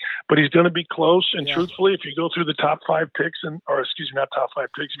scorer, but he's going to be close. And truthfully, if you go through the top 5 picks, not top 5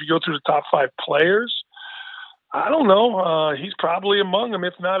 picks, if you go through the top 5 players, I don't know. He's probably among them,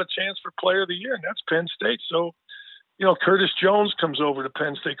 if not a chance for Player of the Year, and that's Penn State. So. Curtis Jones comes over to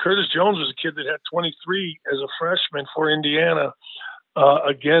Penn State. Curtis Jones was a kid that had 23 as a freshman for Indiana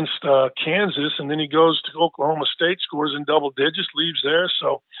against Kansas, and then he goes to Oklahoma State, scores in double digits, leaves there.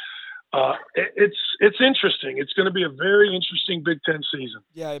 So it's interesting. It's going to be a very interesting Big Ten season.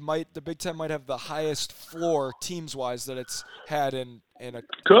 Yeah, the Big Ten might have the highest floor teams-wise that it's had in a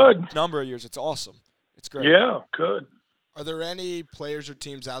number of years. It's awesome. It's great. Yeah, good. Are there any players or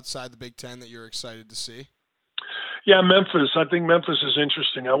teams outside the Big Ten that you're excited to see? Yeah, Memphis. I think Memphis is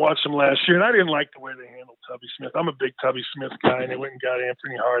interesting. I watched them last year, and I didn't like the way they handled Tubby Smith. I'm a big Tubby Smith guy, and they went and got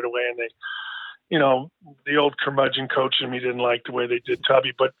Anthony Hardaway, and they, the old curmudgeon coaching me didn't like the way they did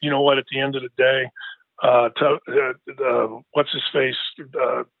Tubby. But you know what? At the end of the day, what's his face?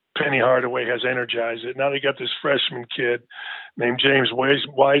 Penny Hardaway has energized it. Now they got this freshman kid named James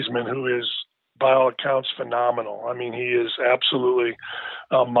Wiseman, who is, by all accounts, phenomenal. I mean, he is absolutely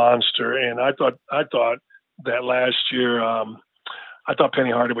a monster. And I thought that last year, I thought Penny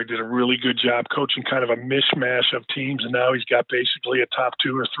Hardaway did a really good job coaching kind of a mishmash of teams, and now he's got basically a top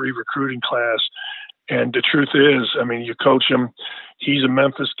 2 or 3 recruiting class. And the truth is, I mean, you coach him. He's a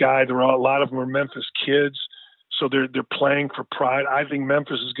Memphis guy. A lot of them are Memphis kids, so they're playing for pride. I think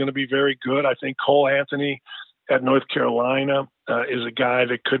Memphis is going to be very good. I think Cole Anthony at North Carolina is a guy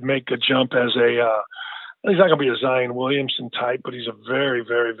that could make a jump as he's not going to be a Zion Williamson type, but he's a very,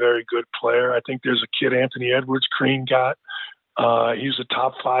 very, very good player. I think there's a kid, Anthony Edwards, Crean got. He's a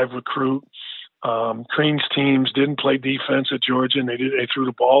top 5 recruit. Crean's teams didn't play defense at Georgia, and they threw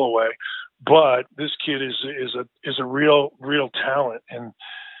the ball away. But this kid is a real talent. And,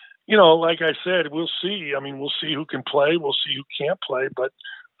 like I said, we'll see. I mean, we'll see who can play. We'll see who can't play. But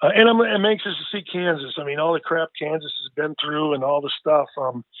And I'm anxious to see Kansas. I mean, all the crap Kansas has been through and all the stuff.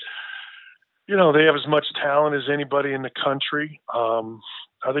 They have as much talent as anybody in the country.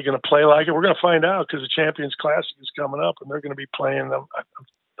 Are they going to play like it? We're going to find out because the Champions Classic is coming up, and they're going to be playing them.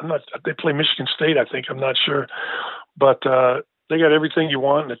 They play Michigan State, I think. I'm not sure, but they got everything you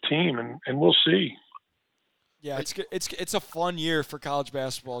want in a team, and we'll see. Yeah, it's a fun year for college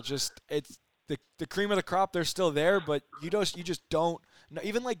basketball. Just it's the cream of the crop. They're still there, but you just don't.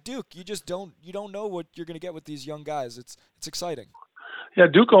 Even like Duke, you don't know what you're going to get with these young guys. It's exciting. Yeah,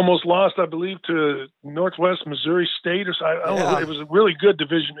 Duke almost lost, I believe, to Northwest Missouri State or something. I don't know. It was a really good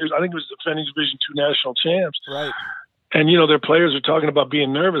division. I think it was defending Division II national champs. Right. And, their players are talking about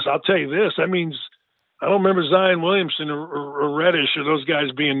being nervous. I'll tell you this. That means I don't remember Zion Williamson or Reddish or those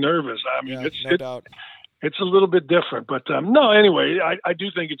guys being nervous. I mean, no doubt. It's a little bit different. But, no, anyway, I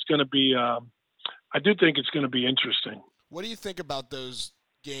do think it's going to be interesting. What do you think about those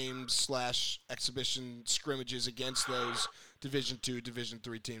games / exhibition scrimmages against those Division II, Division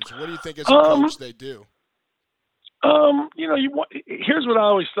III teams? What do you think as a coach they do? Here's what I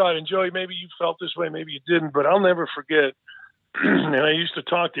always thought, and Joey, maybe you felt this way, maybe you didn't, but I'll never forget, and I used to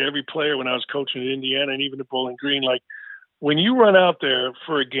talk to every player when I was coaching at Indiana and even at Bowling Green, like when you run out there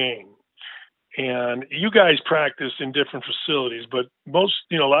for a game, and you guys practice in different facilities, but most,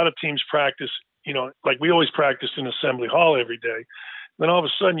 a lot of teams practice, like we always practiced in Assembly Hall every day. Then all of a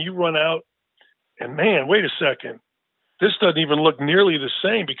sudden you run out and, man, wait a second. This doesn't even look nearly the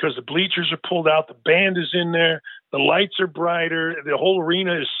same because the bleachers are pulled out, the band is in there, the lights are brighter, the whole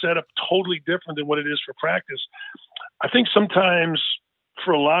arena is set up totally different than what it is for practice. I think sometimes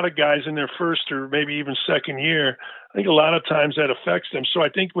for a lot of guys in their first or maybe even second year, I think a lot of times that affects them. So I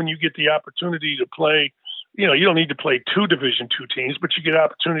think when you get the opportunity to play, you don't need to play 2 Division II teams, but you get an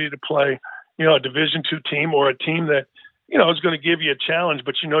opportunity to play, a Division II team or a team that, is going to give you a challenge,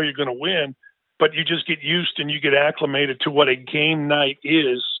 but you're going to win. But you just get used and you get acclimated to what a game night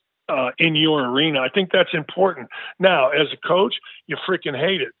is in your arena. I think that's important. Now, as a coach, you freaking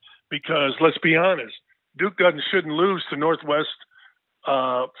hate it because let's be honest, Duke shouldn't lose to Northwest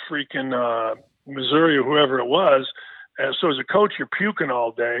Missouri or whoever it was. So as a coach, you're puking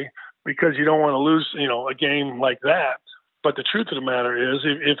all day because you don't want to lose, a game like that. But the truth of the matter is,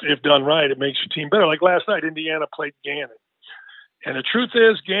 if done right, it makes your team better. Like last night, Indiana played Gannon. And the truth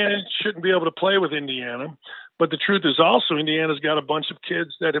is, Gannon shouldn't be able to play with Indiana. But the truth is also, Indiana's got a bunch of kids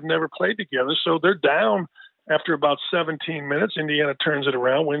that have never played together. So they're down after about 17 minutes. Indiana turns it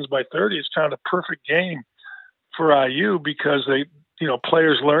around, wins by 30. It's kind of a perfect game for IU because they,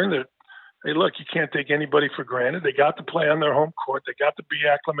 players learn that, hey, look, you can't take anybody for granted. They got to play on their home court. They got to be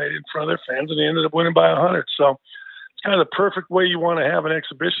acclimated in front of their fans, and they ended up winning by 100. So it's kind of the perfect way you want to have an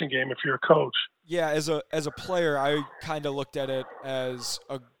exhibition game if you're a coach. Yeah, as a player, I kind of looked at it as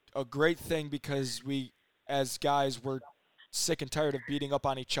a great thing because we, as guys, were sick and tired of beating up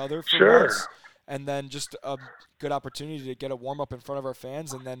on each other for months. And then just a good opportunity to get a warm-up in front of our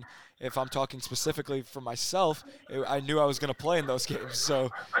fans. And then if I'm talking specifically for myself, I knew I was going to play in those games. So,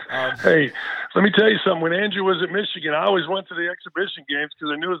 hey, let me tell you something. When Andrew was at Michigan, I always went to the exhibition games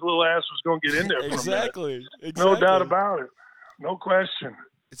because I knew his little ass was going to get in there. Exactly. No doubt about it. No question.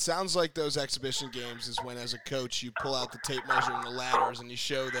 It sounds like those exhibition games is when, as a coach, you pull out the tape measure and the ladders and you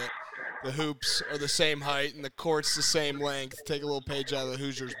show that the hoops are the same height and the court's the same length. Take a little page out of the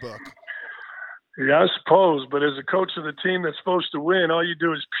Hoosiers book. Yeah, I suppose. But as a coach of the team that's supposed to win, all you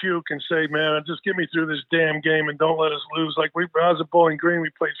do is puke and say, man, just get me through this damn game and don't let us lose. Like when I was at Bowling Green,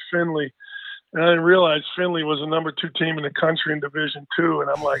 we played Findlay. And I didn't realize Findlay was the number 2 team in the country in Division II. And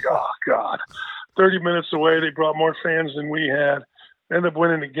I'm like, oh, God. 30 minutes away, they brought more fans than we had. Ended up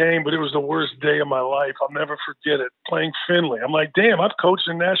winning the game, but it was the worst day of my life. I'll never forget it, playing Findlay. I'm like, damn, I've coached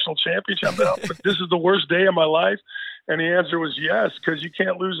a national championship, but this is the worst day of my life? And the answer was yes, because you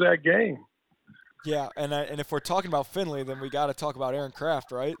can't lose that game. Yeah, and if we're talking about Findlay, then we got to talk about Aaron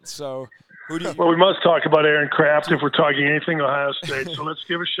Craft, right? So who do you – Well, we must talk about Aaron Craft if we're talking anything Ohio State. So let's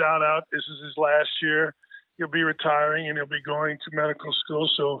give a shout-out. This is his last year. He'll be retiring, and he'll be going to medical school.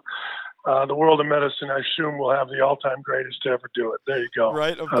 So the world of medicine, I assume, will have the all-time greatest to ever do it. There you go.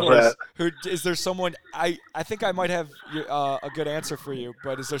 Right, of course. Is there someone – I think I might have a good answer for you,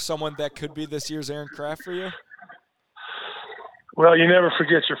 but is there someone that could be this year's Aaron Craft for you? Well, you never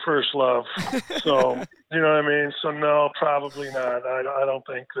forget your first love. So, you know what I mean? So, no, probably not. I don't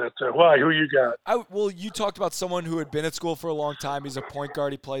think that. Why? Who you got? Well, you talked about someone who had been at school for a long time. He's a point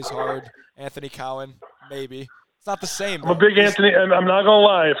guard. He plays hard. Anthony Cowan, maybe. It's not the same. I'm a big Anthony, and I'm not going to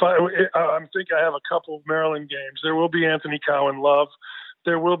lie. I think I have a couple of Maryland games. There will be Anthony Cowan love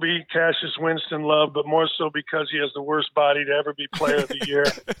there will be Cassius Winston love, but more so because he has the worst body to ever be player of the year.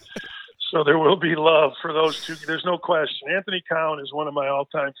 So there will be love for those two. There's no question. Anthony Cowan is one of my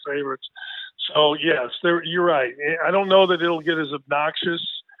all-time favorites. So, yes, you're right. I don't know that it'll get as obnoxious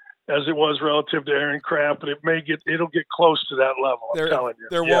as it was relative to Aaron Craft, but it'll get close to that level. I'm telling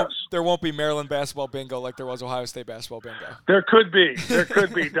you. There won't be Maryland basketball bingo like there was Ohio State basketball bingo. There could be.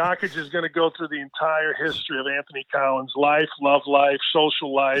 Dakich is going to go through the entire history of Anthony Cowan's life, love life,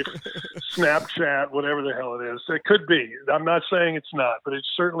 social life, Snapchat, whatever the hell it is. It could be. I'm not saying it's not, but it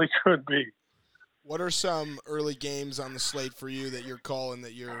certainly could be. What are some early games on the slate for you that you're calling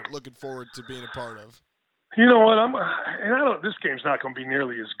that you're looking forward to being a part of? You know what? This game's not going to be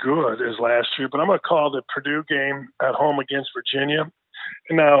nearly as good as last year, but I'm going to call the Purdue game at home against Virginia.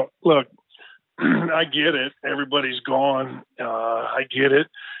 And now, look, I get it. Everybody's gone. I get it.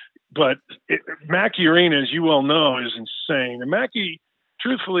 But Mackey Arena, as you well know, is insane. And Mackey,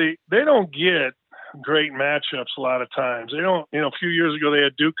 truthfully, they don't get great matchups a lot of times. They don't. A few years ago they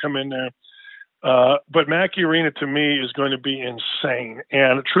had Duke come in there. But Mackey Arena to me is going to be insane.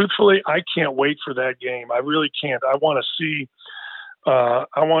 And truthfully, I can't wait for that game. I really can't. I want to see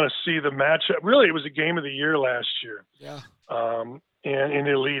the matchup. Really, it was a game of the year last year. Yeah. And in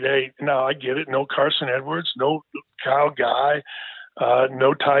the Elite Eight. Now I get it. No Carson Edwards, no Kyle Guy,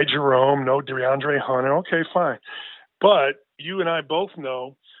 no Ty Jerome, no DeAndre Hunter. Okay, fine. But you and I both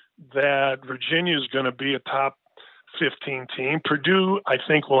know that Virginia is going to be a top 15 team. Purdue, I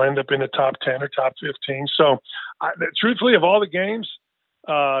think, will end up in the top 10 or top 15. So, truthfully, of all the games,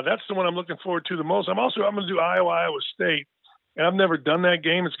 that's the one I'm looking forward to the most. I'm going to do Iowa State, and I've never done that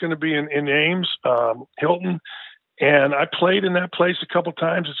game. It's going to be in Ames, Hilton, and I played in that place a couple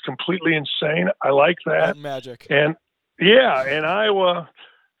times. It's completely insane. I like that. Magic. And yeah, and Iowa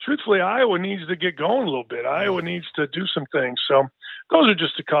needs to get going a little bit. Iowa needs to do some things. So those are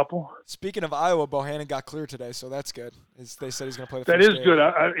just a couple. Speaking of Iowa, Bohannon got clear today, so that's good. They said he's going to play the That first is game. good.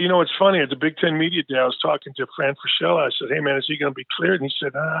 It's funny. At the Big Ten Media Day, I was talking to Fran Fraschilla. I said, hey, man, is he going to be cleared? And he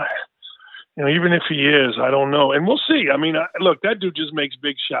said, even if he is, I don't know. And we'll see. I mean, look, that dude just makes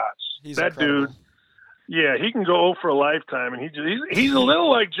big shots. He's that incredible. Dude. Yeah, he can go for a lifetime. And he's a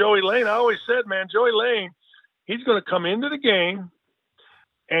little like Joey Lane. I always said, man, Joey Lane, he's going to come into the game,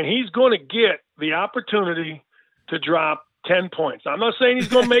 and he's going to get the opportunity to drop 10 points. I'm not saying he's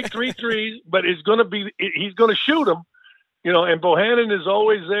going to make 3 threes, but he's going to shoot them, and Bohannon is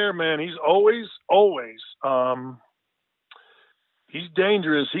always there, man. He's always, he's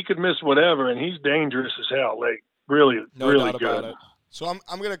dangerous. He could miss whatever, and he's dangerous as hell. Like, really, No really doubt good. about it. So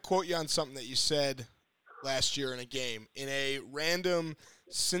I'm going to quote you on something that you said last year in a game. In a random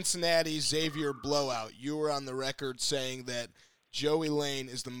Cincinnati Xavier blowout, you were on the record saying that Joey Lane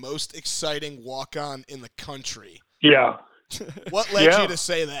is the most exciting walk-on in the country. Yeah. What led you to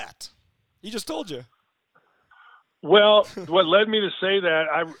say that? He just told you. Well, what led me to say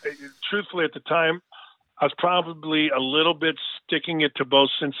that, truthfully at the time, I was probably a little bit sticking it to both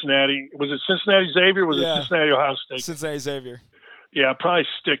Cincinnati. Was it Cincinnati Xavier or was it Cincinnati Ohio State? Cincinnati Xavier. Yeah, probably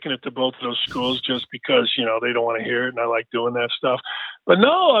sticking it to both of those schools just because, they don't want to hear it, and I like doing that stuff. But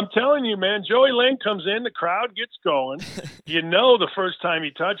no, I'm telling you, man, Joey Lane comes in, the crowd gets going. The first time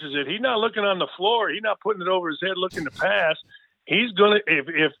he touches it, he's not looking on the floor. He's not putting it over his head looking to pass. He's going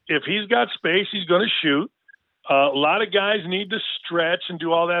to, if he's got space, he's going to shoot. A lot of guys need to stretch and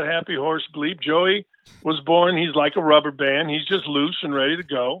do all that happy horse bleep. Joey was born, he's like a rubber band. He's just loose and ready to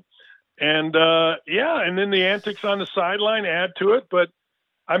go. And, and then the antics on the sideline add to it. But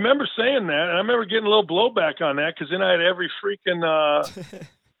I remember saying that, and I remember getting a little blowback on that because then I had every freaking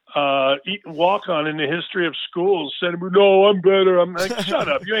walk-on in the history of schools said, no, I'm better. I'm like, shut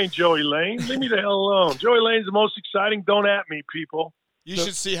up. You ain't Joey Lane. Leave me the hell alone. Joey Lane's the most exciting. Don't at me, people. You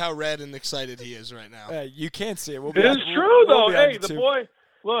should see how red and excited he is right now. You can't see it. It's true, though. Hey, the boy,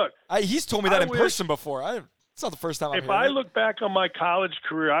 look. He's told me that in person before. It's not the first time I've heard it. If I look back on my college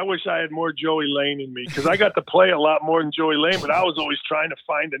career, I wish I had more Joey Lane in me because I got to play a lot more than Joey Lane, but I was always trying to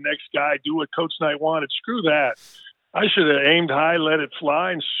find the next guy, do what Coach Knight wanted. Screw that. I should have aimed high, let it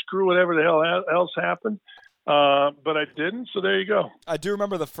fly, and screw whatever the hell else happened. But I didn't, so there you go. I do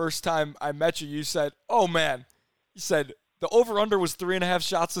remember the first time I met you, you said, oh, man. You said, the over-under was 3.5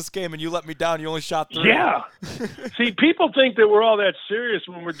 shots this game, and you let me down. You only shot 3. Yeah. See, people think that we're all that serious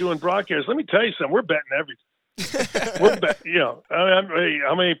when we're doing broadcasts. Let me tell you something. We're betting everything.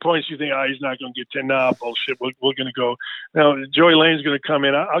 How many points do you think? He's not going to get 10. Nah, bullshit. We're going to go. Now, Joey Lane's going to come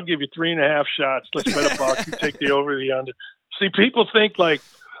in. I'll give you 3.5 shots. Let's bet $1. You take the over, the under. See, people think like,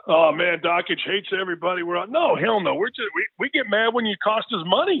 oh man, Dockage hates everybody. We're on. No, hell no. We get mad when you cost us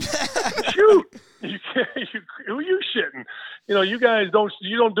money. Shoot, you can't. Who are you shitting? You guys don't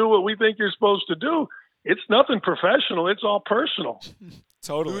do what we think you're supposed to do. It's nothing professional. It's all personal.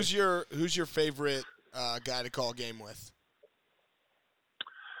 Totally. Who's your favorite guy to call a game with?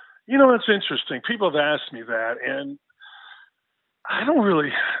 It's interesting. People have asked me that, and I don't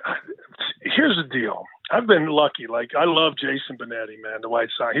really. Here's the deal. I've been lucky. Like, I love Jason Benetti, man, the White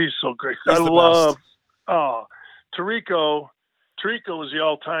Sox. He's so great. He's the best. Tirico. Tirico was the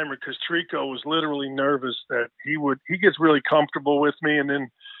all-timer because Tirico was literally nervous that he gets really comfortable with me, and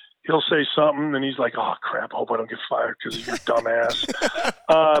then he'll say something, and he's like, oh, crap, I hope I don't get fired because of your dumbass.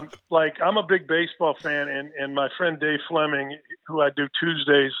 I'm a big baseball fan, and my friend Dave Fleming, who I do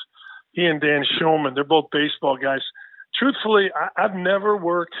Tuesdays, he and Dan Shulman, they're both baseball guys. Truthfully, I've never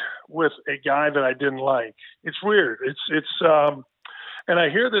worked with a guy that I didn't like. It's weird. And I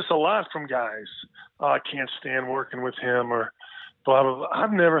hear this a lot from guys. Oh, I can't stand working with him or blah, blah, blah.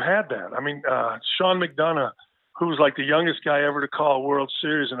 I've never had that. I mean, Sean McDonough, who's like the youngest guy ever to call a World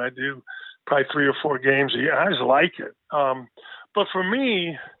Series, and I do probably 3 or 4 games a year. I just like it. But for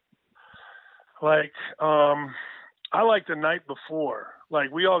me, I like the night before. Like,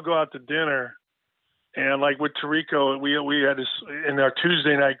 we all go out to dinner. And like with Tirico, we had this in our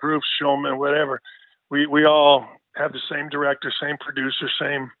Tuesday night groups, Showman, whatever. We all have the same director, same producer,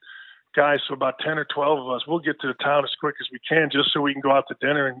 same guys. So about 10 or 12 of us, we'll get to the town as quick as we can, just so we can go out to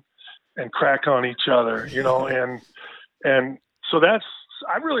dinner and crack on each other, And so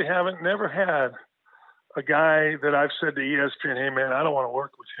I really never had a guy that I've said to ESPN, hey man, I don't want to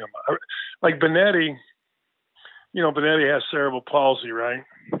work with him. Like Benetti, Benetti has cerebral palsy, right?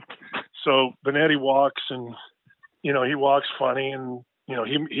 So Benetti walks and, he walks funny and,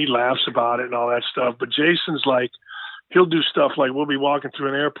 he laughs about it and all that stuff. But Jason's like, he'll do stuff like we'll be walking through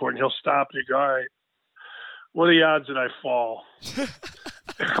an airport and he'll stop and you go, all right, what are the odds that I fall?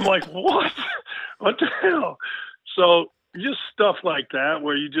 I'm like, what? What the hell? So just stuff like that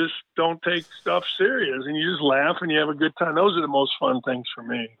where you just don't take stuff serious and you just laugh and you have a good time. Those are the most fun things for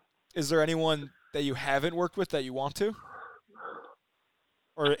me. Is there anyone that you haven't worked with that you want to?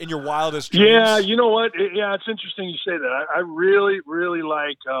 Or in your wildest dreams? Yeah, you know what? It's interesting you say that. I really, really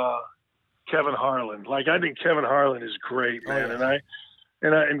like Kevin Harlan. Like, I think Kevin Harlan is great, man. Oh,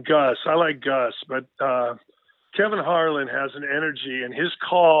 yeah. And Gus. I like Gus, but Kevin Harlan has an energy, and his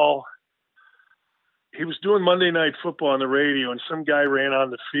call. He was doing Monday Night Football on the radio, and some guy ran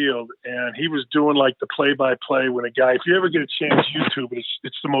on the field, and he was doing like the play-by-play when a guy. If you ever get a chance, YouTube,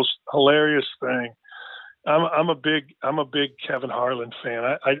 it's the most hilarious thing. I'm a big Kevin Harlan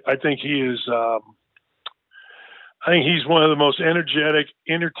fan. I think he is. I think he's one of the most energetic,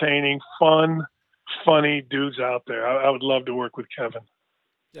 entertaining, funny dudes out there. I would love to work with Kevin.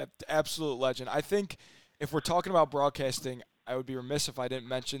 Yeah, absolute legend. I think if we're talking about broadcasting, I would be remiss if I didn't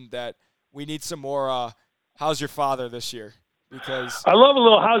mention that we need some more "How's Your Father" this year, because I love a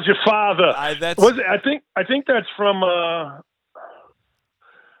little "How's Your Father." I think that's from.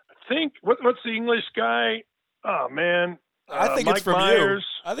 What's the English guy? Oh man, I think Mike it's from Myers.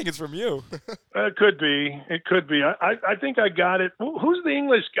 you. I think it's from you. It could be. I think I got it. Who's the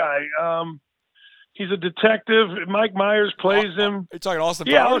English guy? He's a detective. Mike Myers plays him. You're talking Austin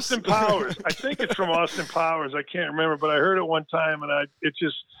Powers? Yeah, Austin Powers. I think it's from Austin Powers. I can't remember, but I heard it one time, and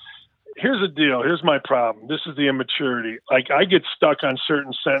here's the deal. Here's my problem. This is the immaturity. Like, I get stuck on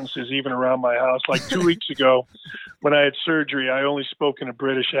certain sentences even around my house. Like 2 weeks ago when I had surgery, I only spoke in a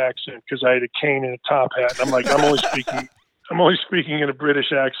British accent because I had a cane and a top hat. And I'm like, I'm only speaking in a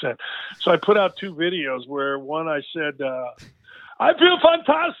British accent. So I put out 2 videos where one I said, I feel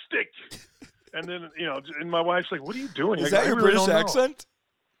fantastic. And then, and my wife's like, what are you doing? Is that your British accent?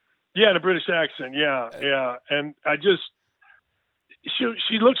 Yeah, the British accent. Yeah. And I just,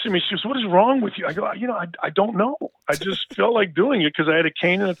 she looks at me. She goes, what is wrong with you? I go, I don't know. I just felt like doing it because I had a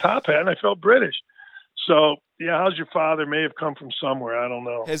cane and a top hat and I felt British. So, yeah, How's Your Father may have come from somewhere. I don't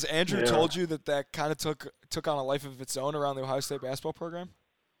know. Has Andrew told you that kind of took on a life of its own around the Ohio State basketball program?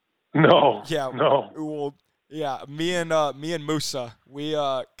 No. Yeah. No. Well, yeah, me and Musa, we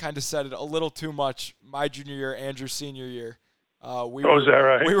kind of said it a little too much my junior year, Andrew's senior year. Is that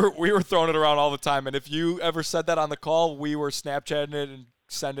right? We were throwing it around all the time, and if you ever said that on the call, we were Snapchatting it and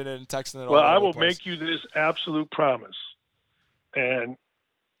sending it and texting it. Well, I will make you this absolute promise, and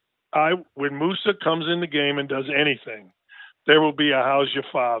when Musa comes in the game and does anything, there will be a "How's Your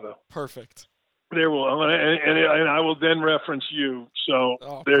Father?" Perfect. There will, and I will then reference you. So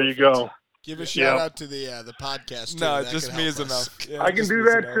Oh, there perfect. you go. Give a shout out to the podcast. Too. No, That just could me help is us. enough. Yeah, I can just do me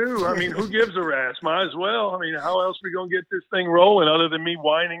is that enough. too. I mean, who gives a rat's? Might as well. I mean, how else are we going to get this thing rolling other than me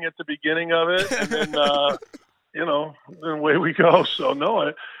whining at the beginning of it? And then, then away we go. So,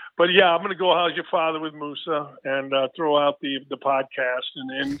 no. But, yeah, I'm going to go How's Your Father with Musa and throw out the podcast.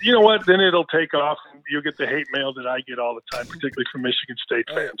 And you know what? Then it'll take off. And you'll get the hate mail that I get all the time, particularly from Michigan State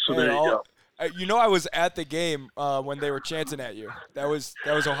fans. So there you go. I was at the game when they were chanting at you. That was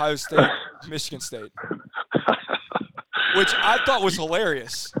Ohio State, Michigan State, which I thought was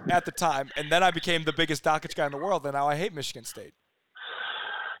hilarious at the time. And then I became the biggest Dakich guy in the world, and now I hate Michigan State.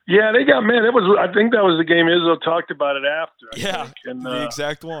 Yeah, they got man. I think that was the game Izzo talked about it after. I think. And, the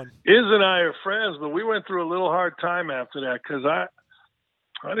exact one. Iz and I are friends, but we went through a little hard time after that because I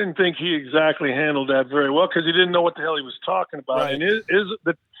didn't think he exactly handled that very well because he didn't know what the hell he was talking about. Right. And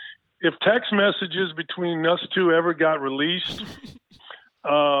if text messages between us two ever got released,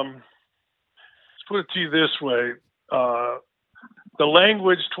 let's put it to you this way: the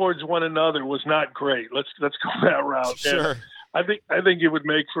language towards one another was not great. Let's go that route. Sure. And I think it would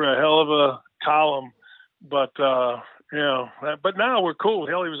make for a hell of a column, but but now we're cool.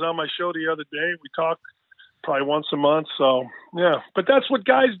 Hell, he was on my show the other day. We talk probably once a month. So yeah, but that's what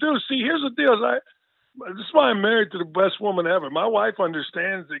guys do. See, here's the deal: this is why I'm married to the best woman ever. My wife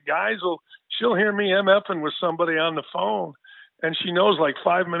understands that she'll hear me MFing with somebody on the phone, and she knows like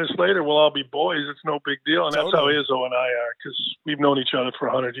 5 minutes later we'll all be boys. It's no big deal, and that's how Izzo and I are because we've known each other for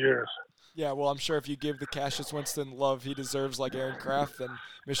 100 years. Yeah, well, I'm sure if you give the Cassius Winston love he deserves like Aaron Kraft, then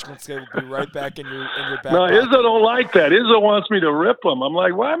Michigan State will be right back in your back. No, pocket. Izzo don't like that. Izzo wants me to rip him. I'm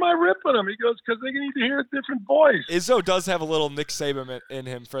like, why am I ripping him? He goes, because they need to hear a different voice. Izzo does have a little Nick Saban in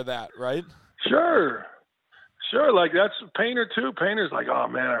him for that, right? Sure. Like that's Painter too. Painter's like, oh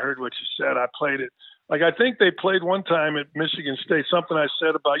man, I heard what you said. I played it. Like I think they played one time at Michigan State. Something I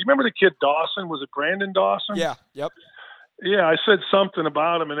said about. You remember the kid Dawson? Was it Brandon Dawson? Yeah. Yep. Yeah, I said something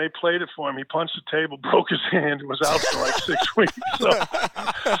about him, and they played it for him. He punched the table, broke his hand, and was out for like 6 weeks. So,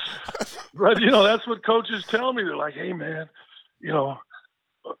 but that's what coaches tell me. They're like, hey man,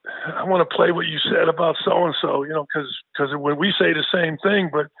 I want to play what you said about so and so. Because when we say the same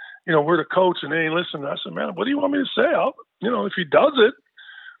thing, but we're the coach and they ain't listening. I said, man, what do you want me to say? If he does it,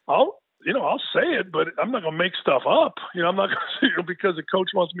 I'll say it, but I'm not going to make stuff up. I'm not going to because the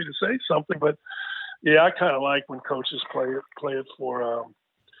coach wants me to say something. But yeah, I kind of like when coaches play it for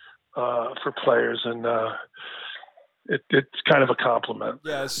players, and it's kind of a compliment.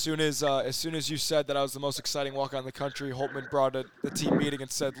 Yeah, as soon as you said that I was the most exciting walk on the country, Holtman brought the team meeting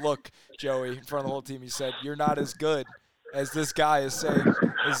and said, "Look, Joey," in front of the whole team, he said, "You're not as good as this guy is saying.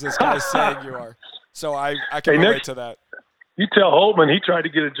 You are." So I can relate to that. You tell Holtman he tried to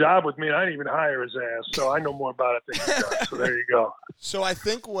get a job with me, and I didn't even hire his ass, so I know more about it than he does. So there you go. So I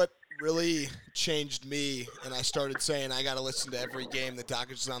think what really changed me, and I started saying I got to listen to every game that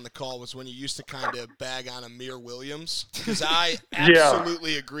Dakich was on the call, was when you used to kind of bag on Amir Williams, because I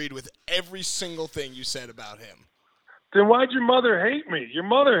absolutely agreed with every single thing you said about him. Then why'd your mother hate me? Your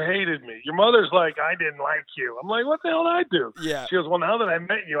mother hated me. Your mother's like, I didn't like you. I'm like, what the hell did I do? Yeah. She goes, well, now that I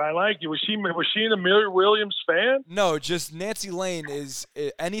met you, I like you. Was she an Amir Williams fan? No, just Nancy Lane is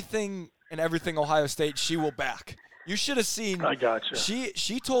anything and everything Ohio State she will back. You should have seen. I gotcha.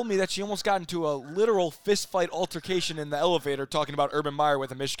 She told me that she almost got into a literal fist fight altercation in the elevator talking about Urban Meyer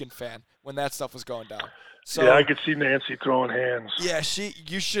with a Michigan fan when that stuff was going down. So, yeah, I could see Nancy throwing hands. Yeah,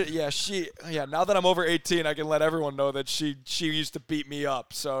 now that I'm over 18, I can let everyone know that she used to beat me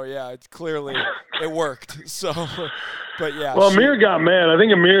up. So yeah, it's clearly it worked. So, but yeah. Well, Amir got mad. I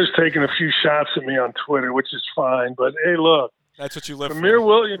think Amir's taking a few shots at me on Twitter, which is fine. But hey, look. That's what you live for. Amir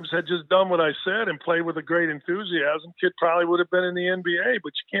Williams had just done what I said and played with a great enthusiasm. Kid probably would have been in the NBA,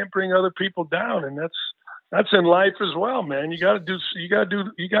 but you can't bring other people down, and that's in life as well, man. You got to do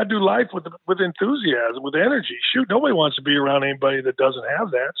life with enthusiasm, with energy. Shoot, nobody wants to be around anybody that doesn't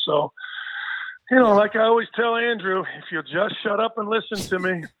have that. So, like I always tell Andrew, if you'll just shut up and listen to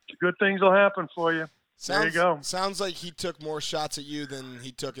me, good things will happen for you. There you go. Sounds like he took more shots at you than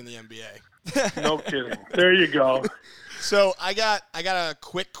he took in the NBA. No kidding. There you go. So I got a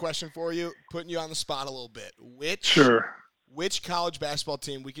quick question for you, putting you on the spot a little bit. Which college basketball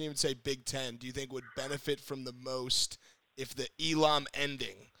team, we can even say Big Ten, do you think would benefit from the most if the Elam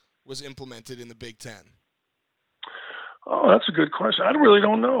ending was implemented in the Big Ten? Oh, that's a good question. I really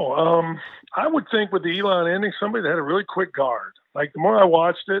don't know. I would think with the Elon ending, somebody that had a really quick guard. Like the more I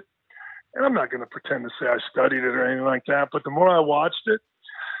watched it, and I'm not going to pretend to say I studied it or anything like that, but the more I watched it,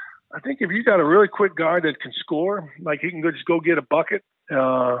 I think if you got a really quick guard that can score, like he can just go get a bucket,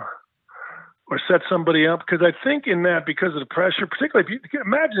 or set somebody up. Because I think in that, because of the pressure, particularly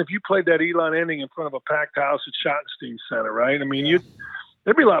imagine if you played that Elon ending in front of a packed house at Schottenstein Center, right? I mean,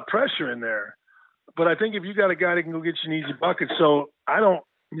 there'd be a lot of pressure in there. But I think if you got a guy that can go get you an easy bucket, so I don't,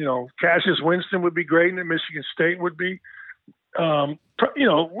 Cassius Winston would be great, and Michigan State would be.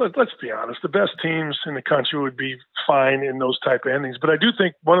 Let's be honest, the best teams in the country would be fine in those type of endings. But I do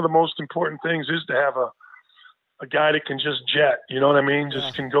think one of the most important things is to have a guy that can just jet, you know what I mean?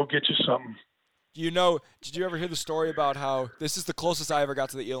 Just can go get you something. Did you ever hear the story about how this is the closest I ever got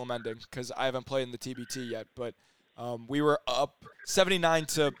to the Elam ending, because I haven't played in the TBT yet, but we were up 79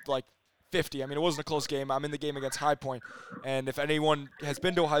 to 50. I mean, it wasn't a close game. I'm in the game against High Point, and if anyone has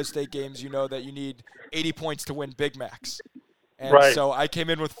been to Ohio State games, you know that you need 80 points to win Big Macs. And so I came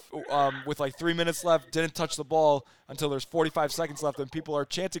in with 3 minutes left, didn't touch the ball until there's 45 seconds left, and people are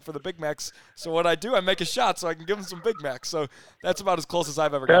chanting for the Big Macs. So what I do, I make a shot so I can give them some Big Macs. So that's about as close as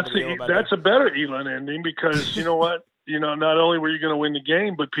I've ever gotten to the Elon ending. That's a better Elon ending, because you know what? Not only were you going to win the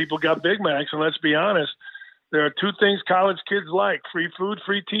game, but people got Big Macs, and let's be honest, there are two things college kids like: free food,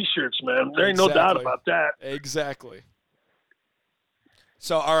 free T-shirts, man. There ain't no doubt about that. Exactly.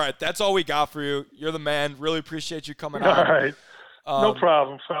 So, all right, that's all we got for you. You're the man. Really appreciate you coming on. All right. No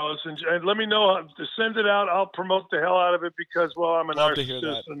problem, fellas. And let me know to send it out. I'll promote the hell out of it because, I'm a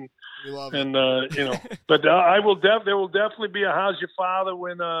narcissist, But I will. There will definitely be a "How's Your Father"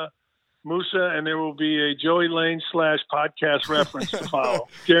 when Musa, and there will be a Joey Lane / podcast reference to follow.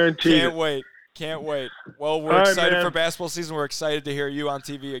 Guaranteed. Can't wait. Well, we're excited for basketball season. We're excited to hear you on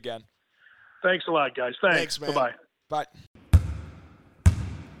TV again. Thanks a lot, guys. Thanks man. Bye-bye. Bye.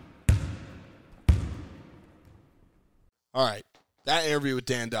 All right. That interview with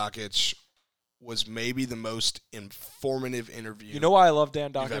Dan Dakich was maybe the most informative interview you know why I love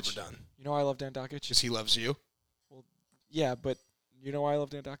Dan Dakich? you've ever done. You know why I love Dan Dakich? Because he loves you? Well, yeah, but you know why I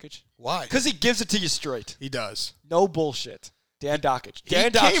love Dan Dakich? Why? Because he gives it to you straight. He does. No bullshit. Dan Dakich. He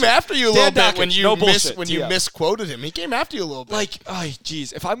came after you a little bit when you you misquoted him. He came after you a little bit.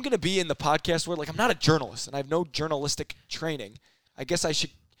 If I'm going to be in the podcast world, I'm not a journalist and I have no journalistic training. I guess I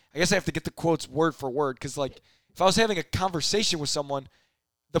have to get the quotes word for word, because if I was having a conversation with someone,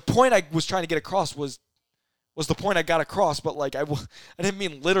 the point I was trying to get across was the point I got across, but I didn't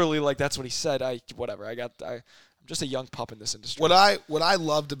mean literally that's what he said. I'm just a young pup in this industry. What I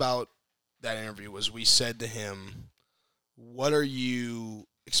loved about that interview was we said to him, what are you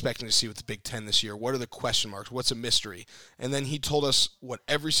expecting to see with the Big Ten this year? What are the question marks? What's a mystery? And then he told us what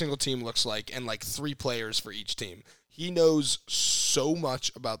every single team looks like and 3 players for each team. He knows so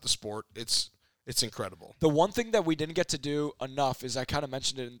much about the sport. It's incredible. The one thing that we didn't get to do enough is I kind of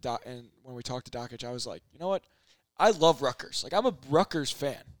mentioned it in when we talked to Dakich. I was like, you know what? I love Rutgers. I'm a Rutgers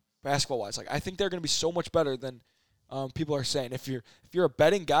fan, basketball-wise. I think they're going to be so much better than people are saying. If you're a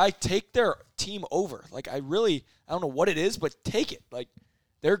betting guy, take their team over. I don't know what it is, but take it.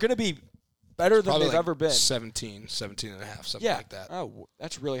 They're going to be better than they've ever been. 17 and a half, something like that. Oh,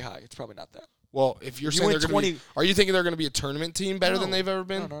 that's really high. It's probably not that. Well, if you're saying they're going to be, are you thinking they're going to be a tournament team better than they've ever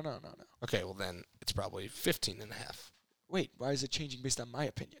been? No. Okay, well then it's probably 15 and a half. Wait, why is it changing based on my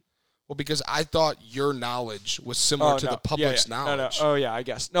opinion? Well, because I thought your knowledge was similar to the public's knowledge. No. Oh, yeah, I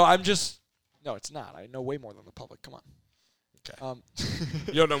guess. No, no, it's not. I know way more than the public. Come on. Okay.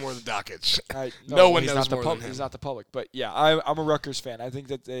 You don't know more than Dakich. No one knows more than him. He's not the public. But, yeah, I'm a Rutgers fan. I think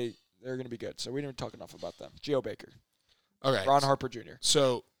that they're going to be good. So we didn't talk enough about them. Geo Baker. Okay. Ron Harper Jr.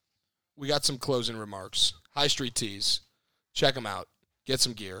 So we got some closing remarks. High Street Tees. Check them out. Get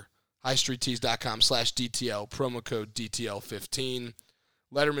some gear. HighStreetTees.com/DTL. Promo code DTL15.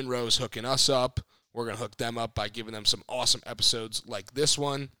 Letterman Rose hooking us up. We're going to hook them up by giving them some awesome episodes like this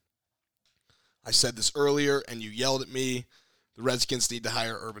one. I said this earlier, and you yelled at me. The Redskins need to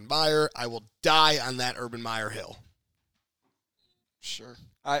hire Urban Meyer. I will die on that Urban Meyer hill. Sure.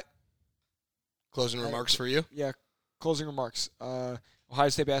 Closing remarks for you? Yeah, closing remarks. Ohio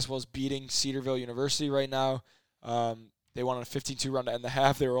State basketball is beating Cedarville University right now. They won on a 15-2 run to end the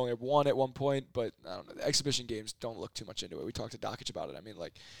half. They were only up 1 at one point, but I don't know. The exhibition games don't look too much into it. We talked to Dakich about it. I mean,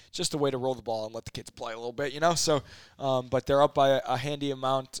 just a way to roll the ball and let the kids play a little bit, So, but they're up by a handy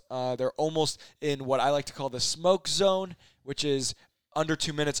amount. They're almost in what I like to call the smoke zone, which is under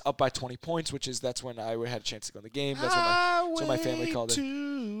 2 minutes, up by 20 points, that's when I had a chance to go in the game. That's what my family called it.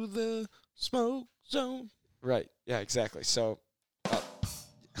 To the smoke zone. Right. Yeah, exactly. So,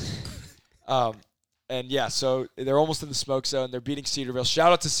 and yeah, so they're almost in the smoke zone. They're beating Cedarville.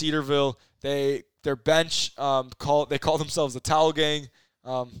 Shout out to Cedarville. Their bench call themselves the Towel Gang,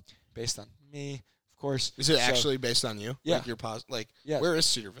 based on me, of course. Is it actually based on you? Yeah. Yeah. Where is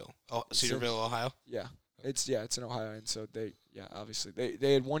Cedarville? Oh, Cedarville, Ohio. Yeah. It's in Ohio, and so yeah, obviously.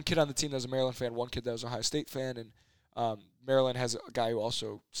 They had one kid on the team that was a Maryland fan, one kid that was an Ohio State fan, and Maryland has a guy who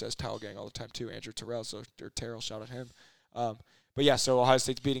also says Towel Gang all the time too, Andrew Terrell, shout out him. But yeah, so Ohio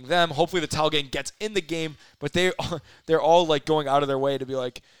State's beating them. Hopefully the Towel Gang gets in the game, but they're all like going out of their way to be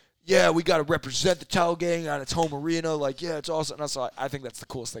like, yeah, we got to represent the Towel Gang on its home arena. Like, yeah, it's awesome. And so I think that's the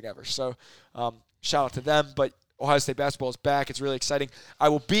coolest thing ever. So shout out to them. But Ohio State basketball is back. It's really exciting. I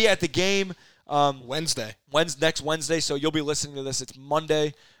will be at the game next Wednesday. So you'll be listening to this. It's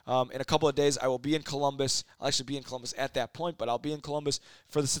Monday. In a couple of days, I will be in Columbus. I'll actually be in Columbus at that point, but I'll be in Columbus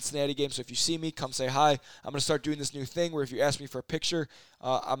for the Cincinnati game. So if you see me, come say hi. I'm going to start doing this new thing where if you ask me for a picture,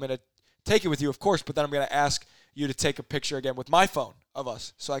 I'm going to take it with you, of course, but then I'm going to ask you to take a picture again with my phone of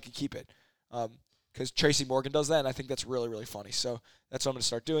us so I can keep it. Because Tracy Morgan does that, and I think that's really, really funny. So that's what I'm going to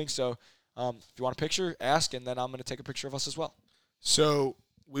start doing. So if you want a picture, ask, and then I'm going to take a picture of us as well. So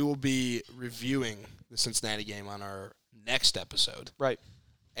we will be reviewing the Cincinnati game on our next episode. Right.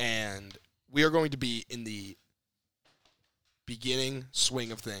 And we are going to be in the beginning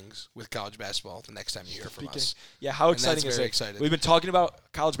swing of things with college basketball the next time you hear from us. Yeah, how exciting is it? Excited. We've been talking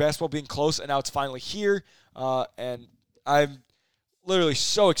about college basketball being close, and now it's finally here. And I'm literally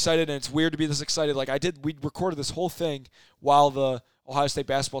so excited, and it's weird to be this excited. Like we recorded this whole thing while the Ohio State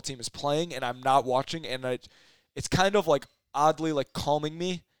basketball team is playing, and I'm not watching, and it's kind of like oddly like calming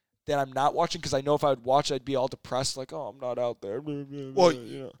me that I'm not watching, because I know if I would watch, I'd be all depressed, like, oh, I'm not out there. Well,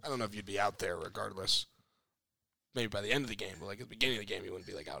 I don't know if you'd be out there regardless. Maybe by the end of the game, but like at the beginning of the game, you wouldn't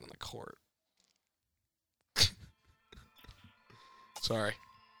be like out on the court. Sorry.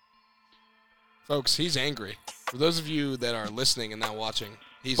 Folks, he's angry. For those of you that are listening and not watching,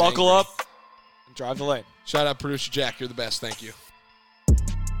 he's Buckle angry. up and drive the lane. Shout out producer Jack. You're the best. Thank you.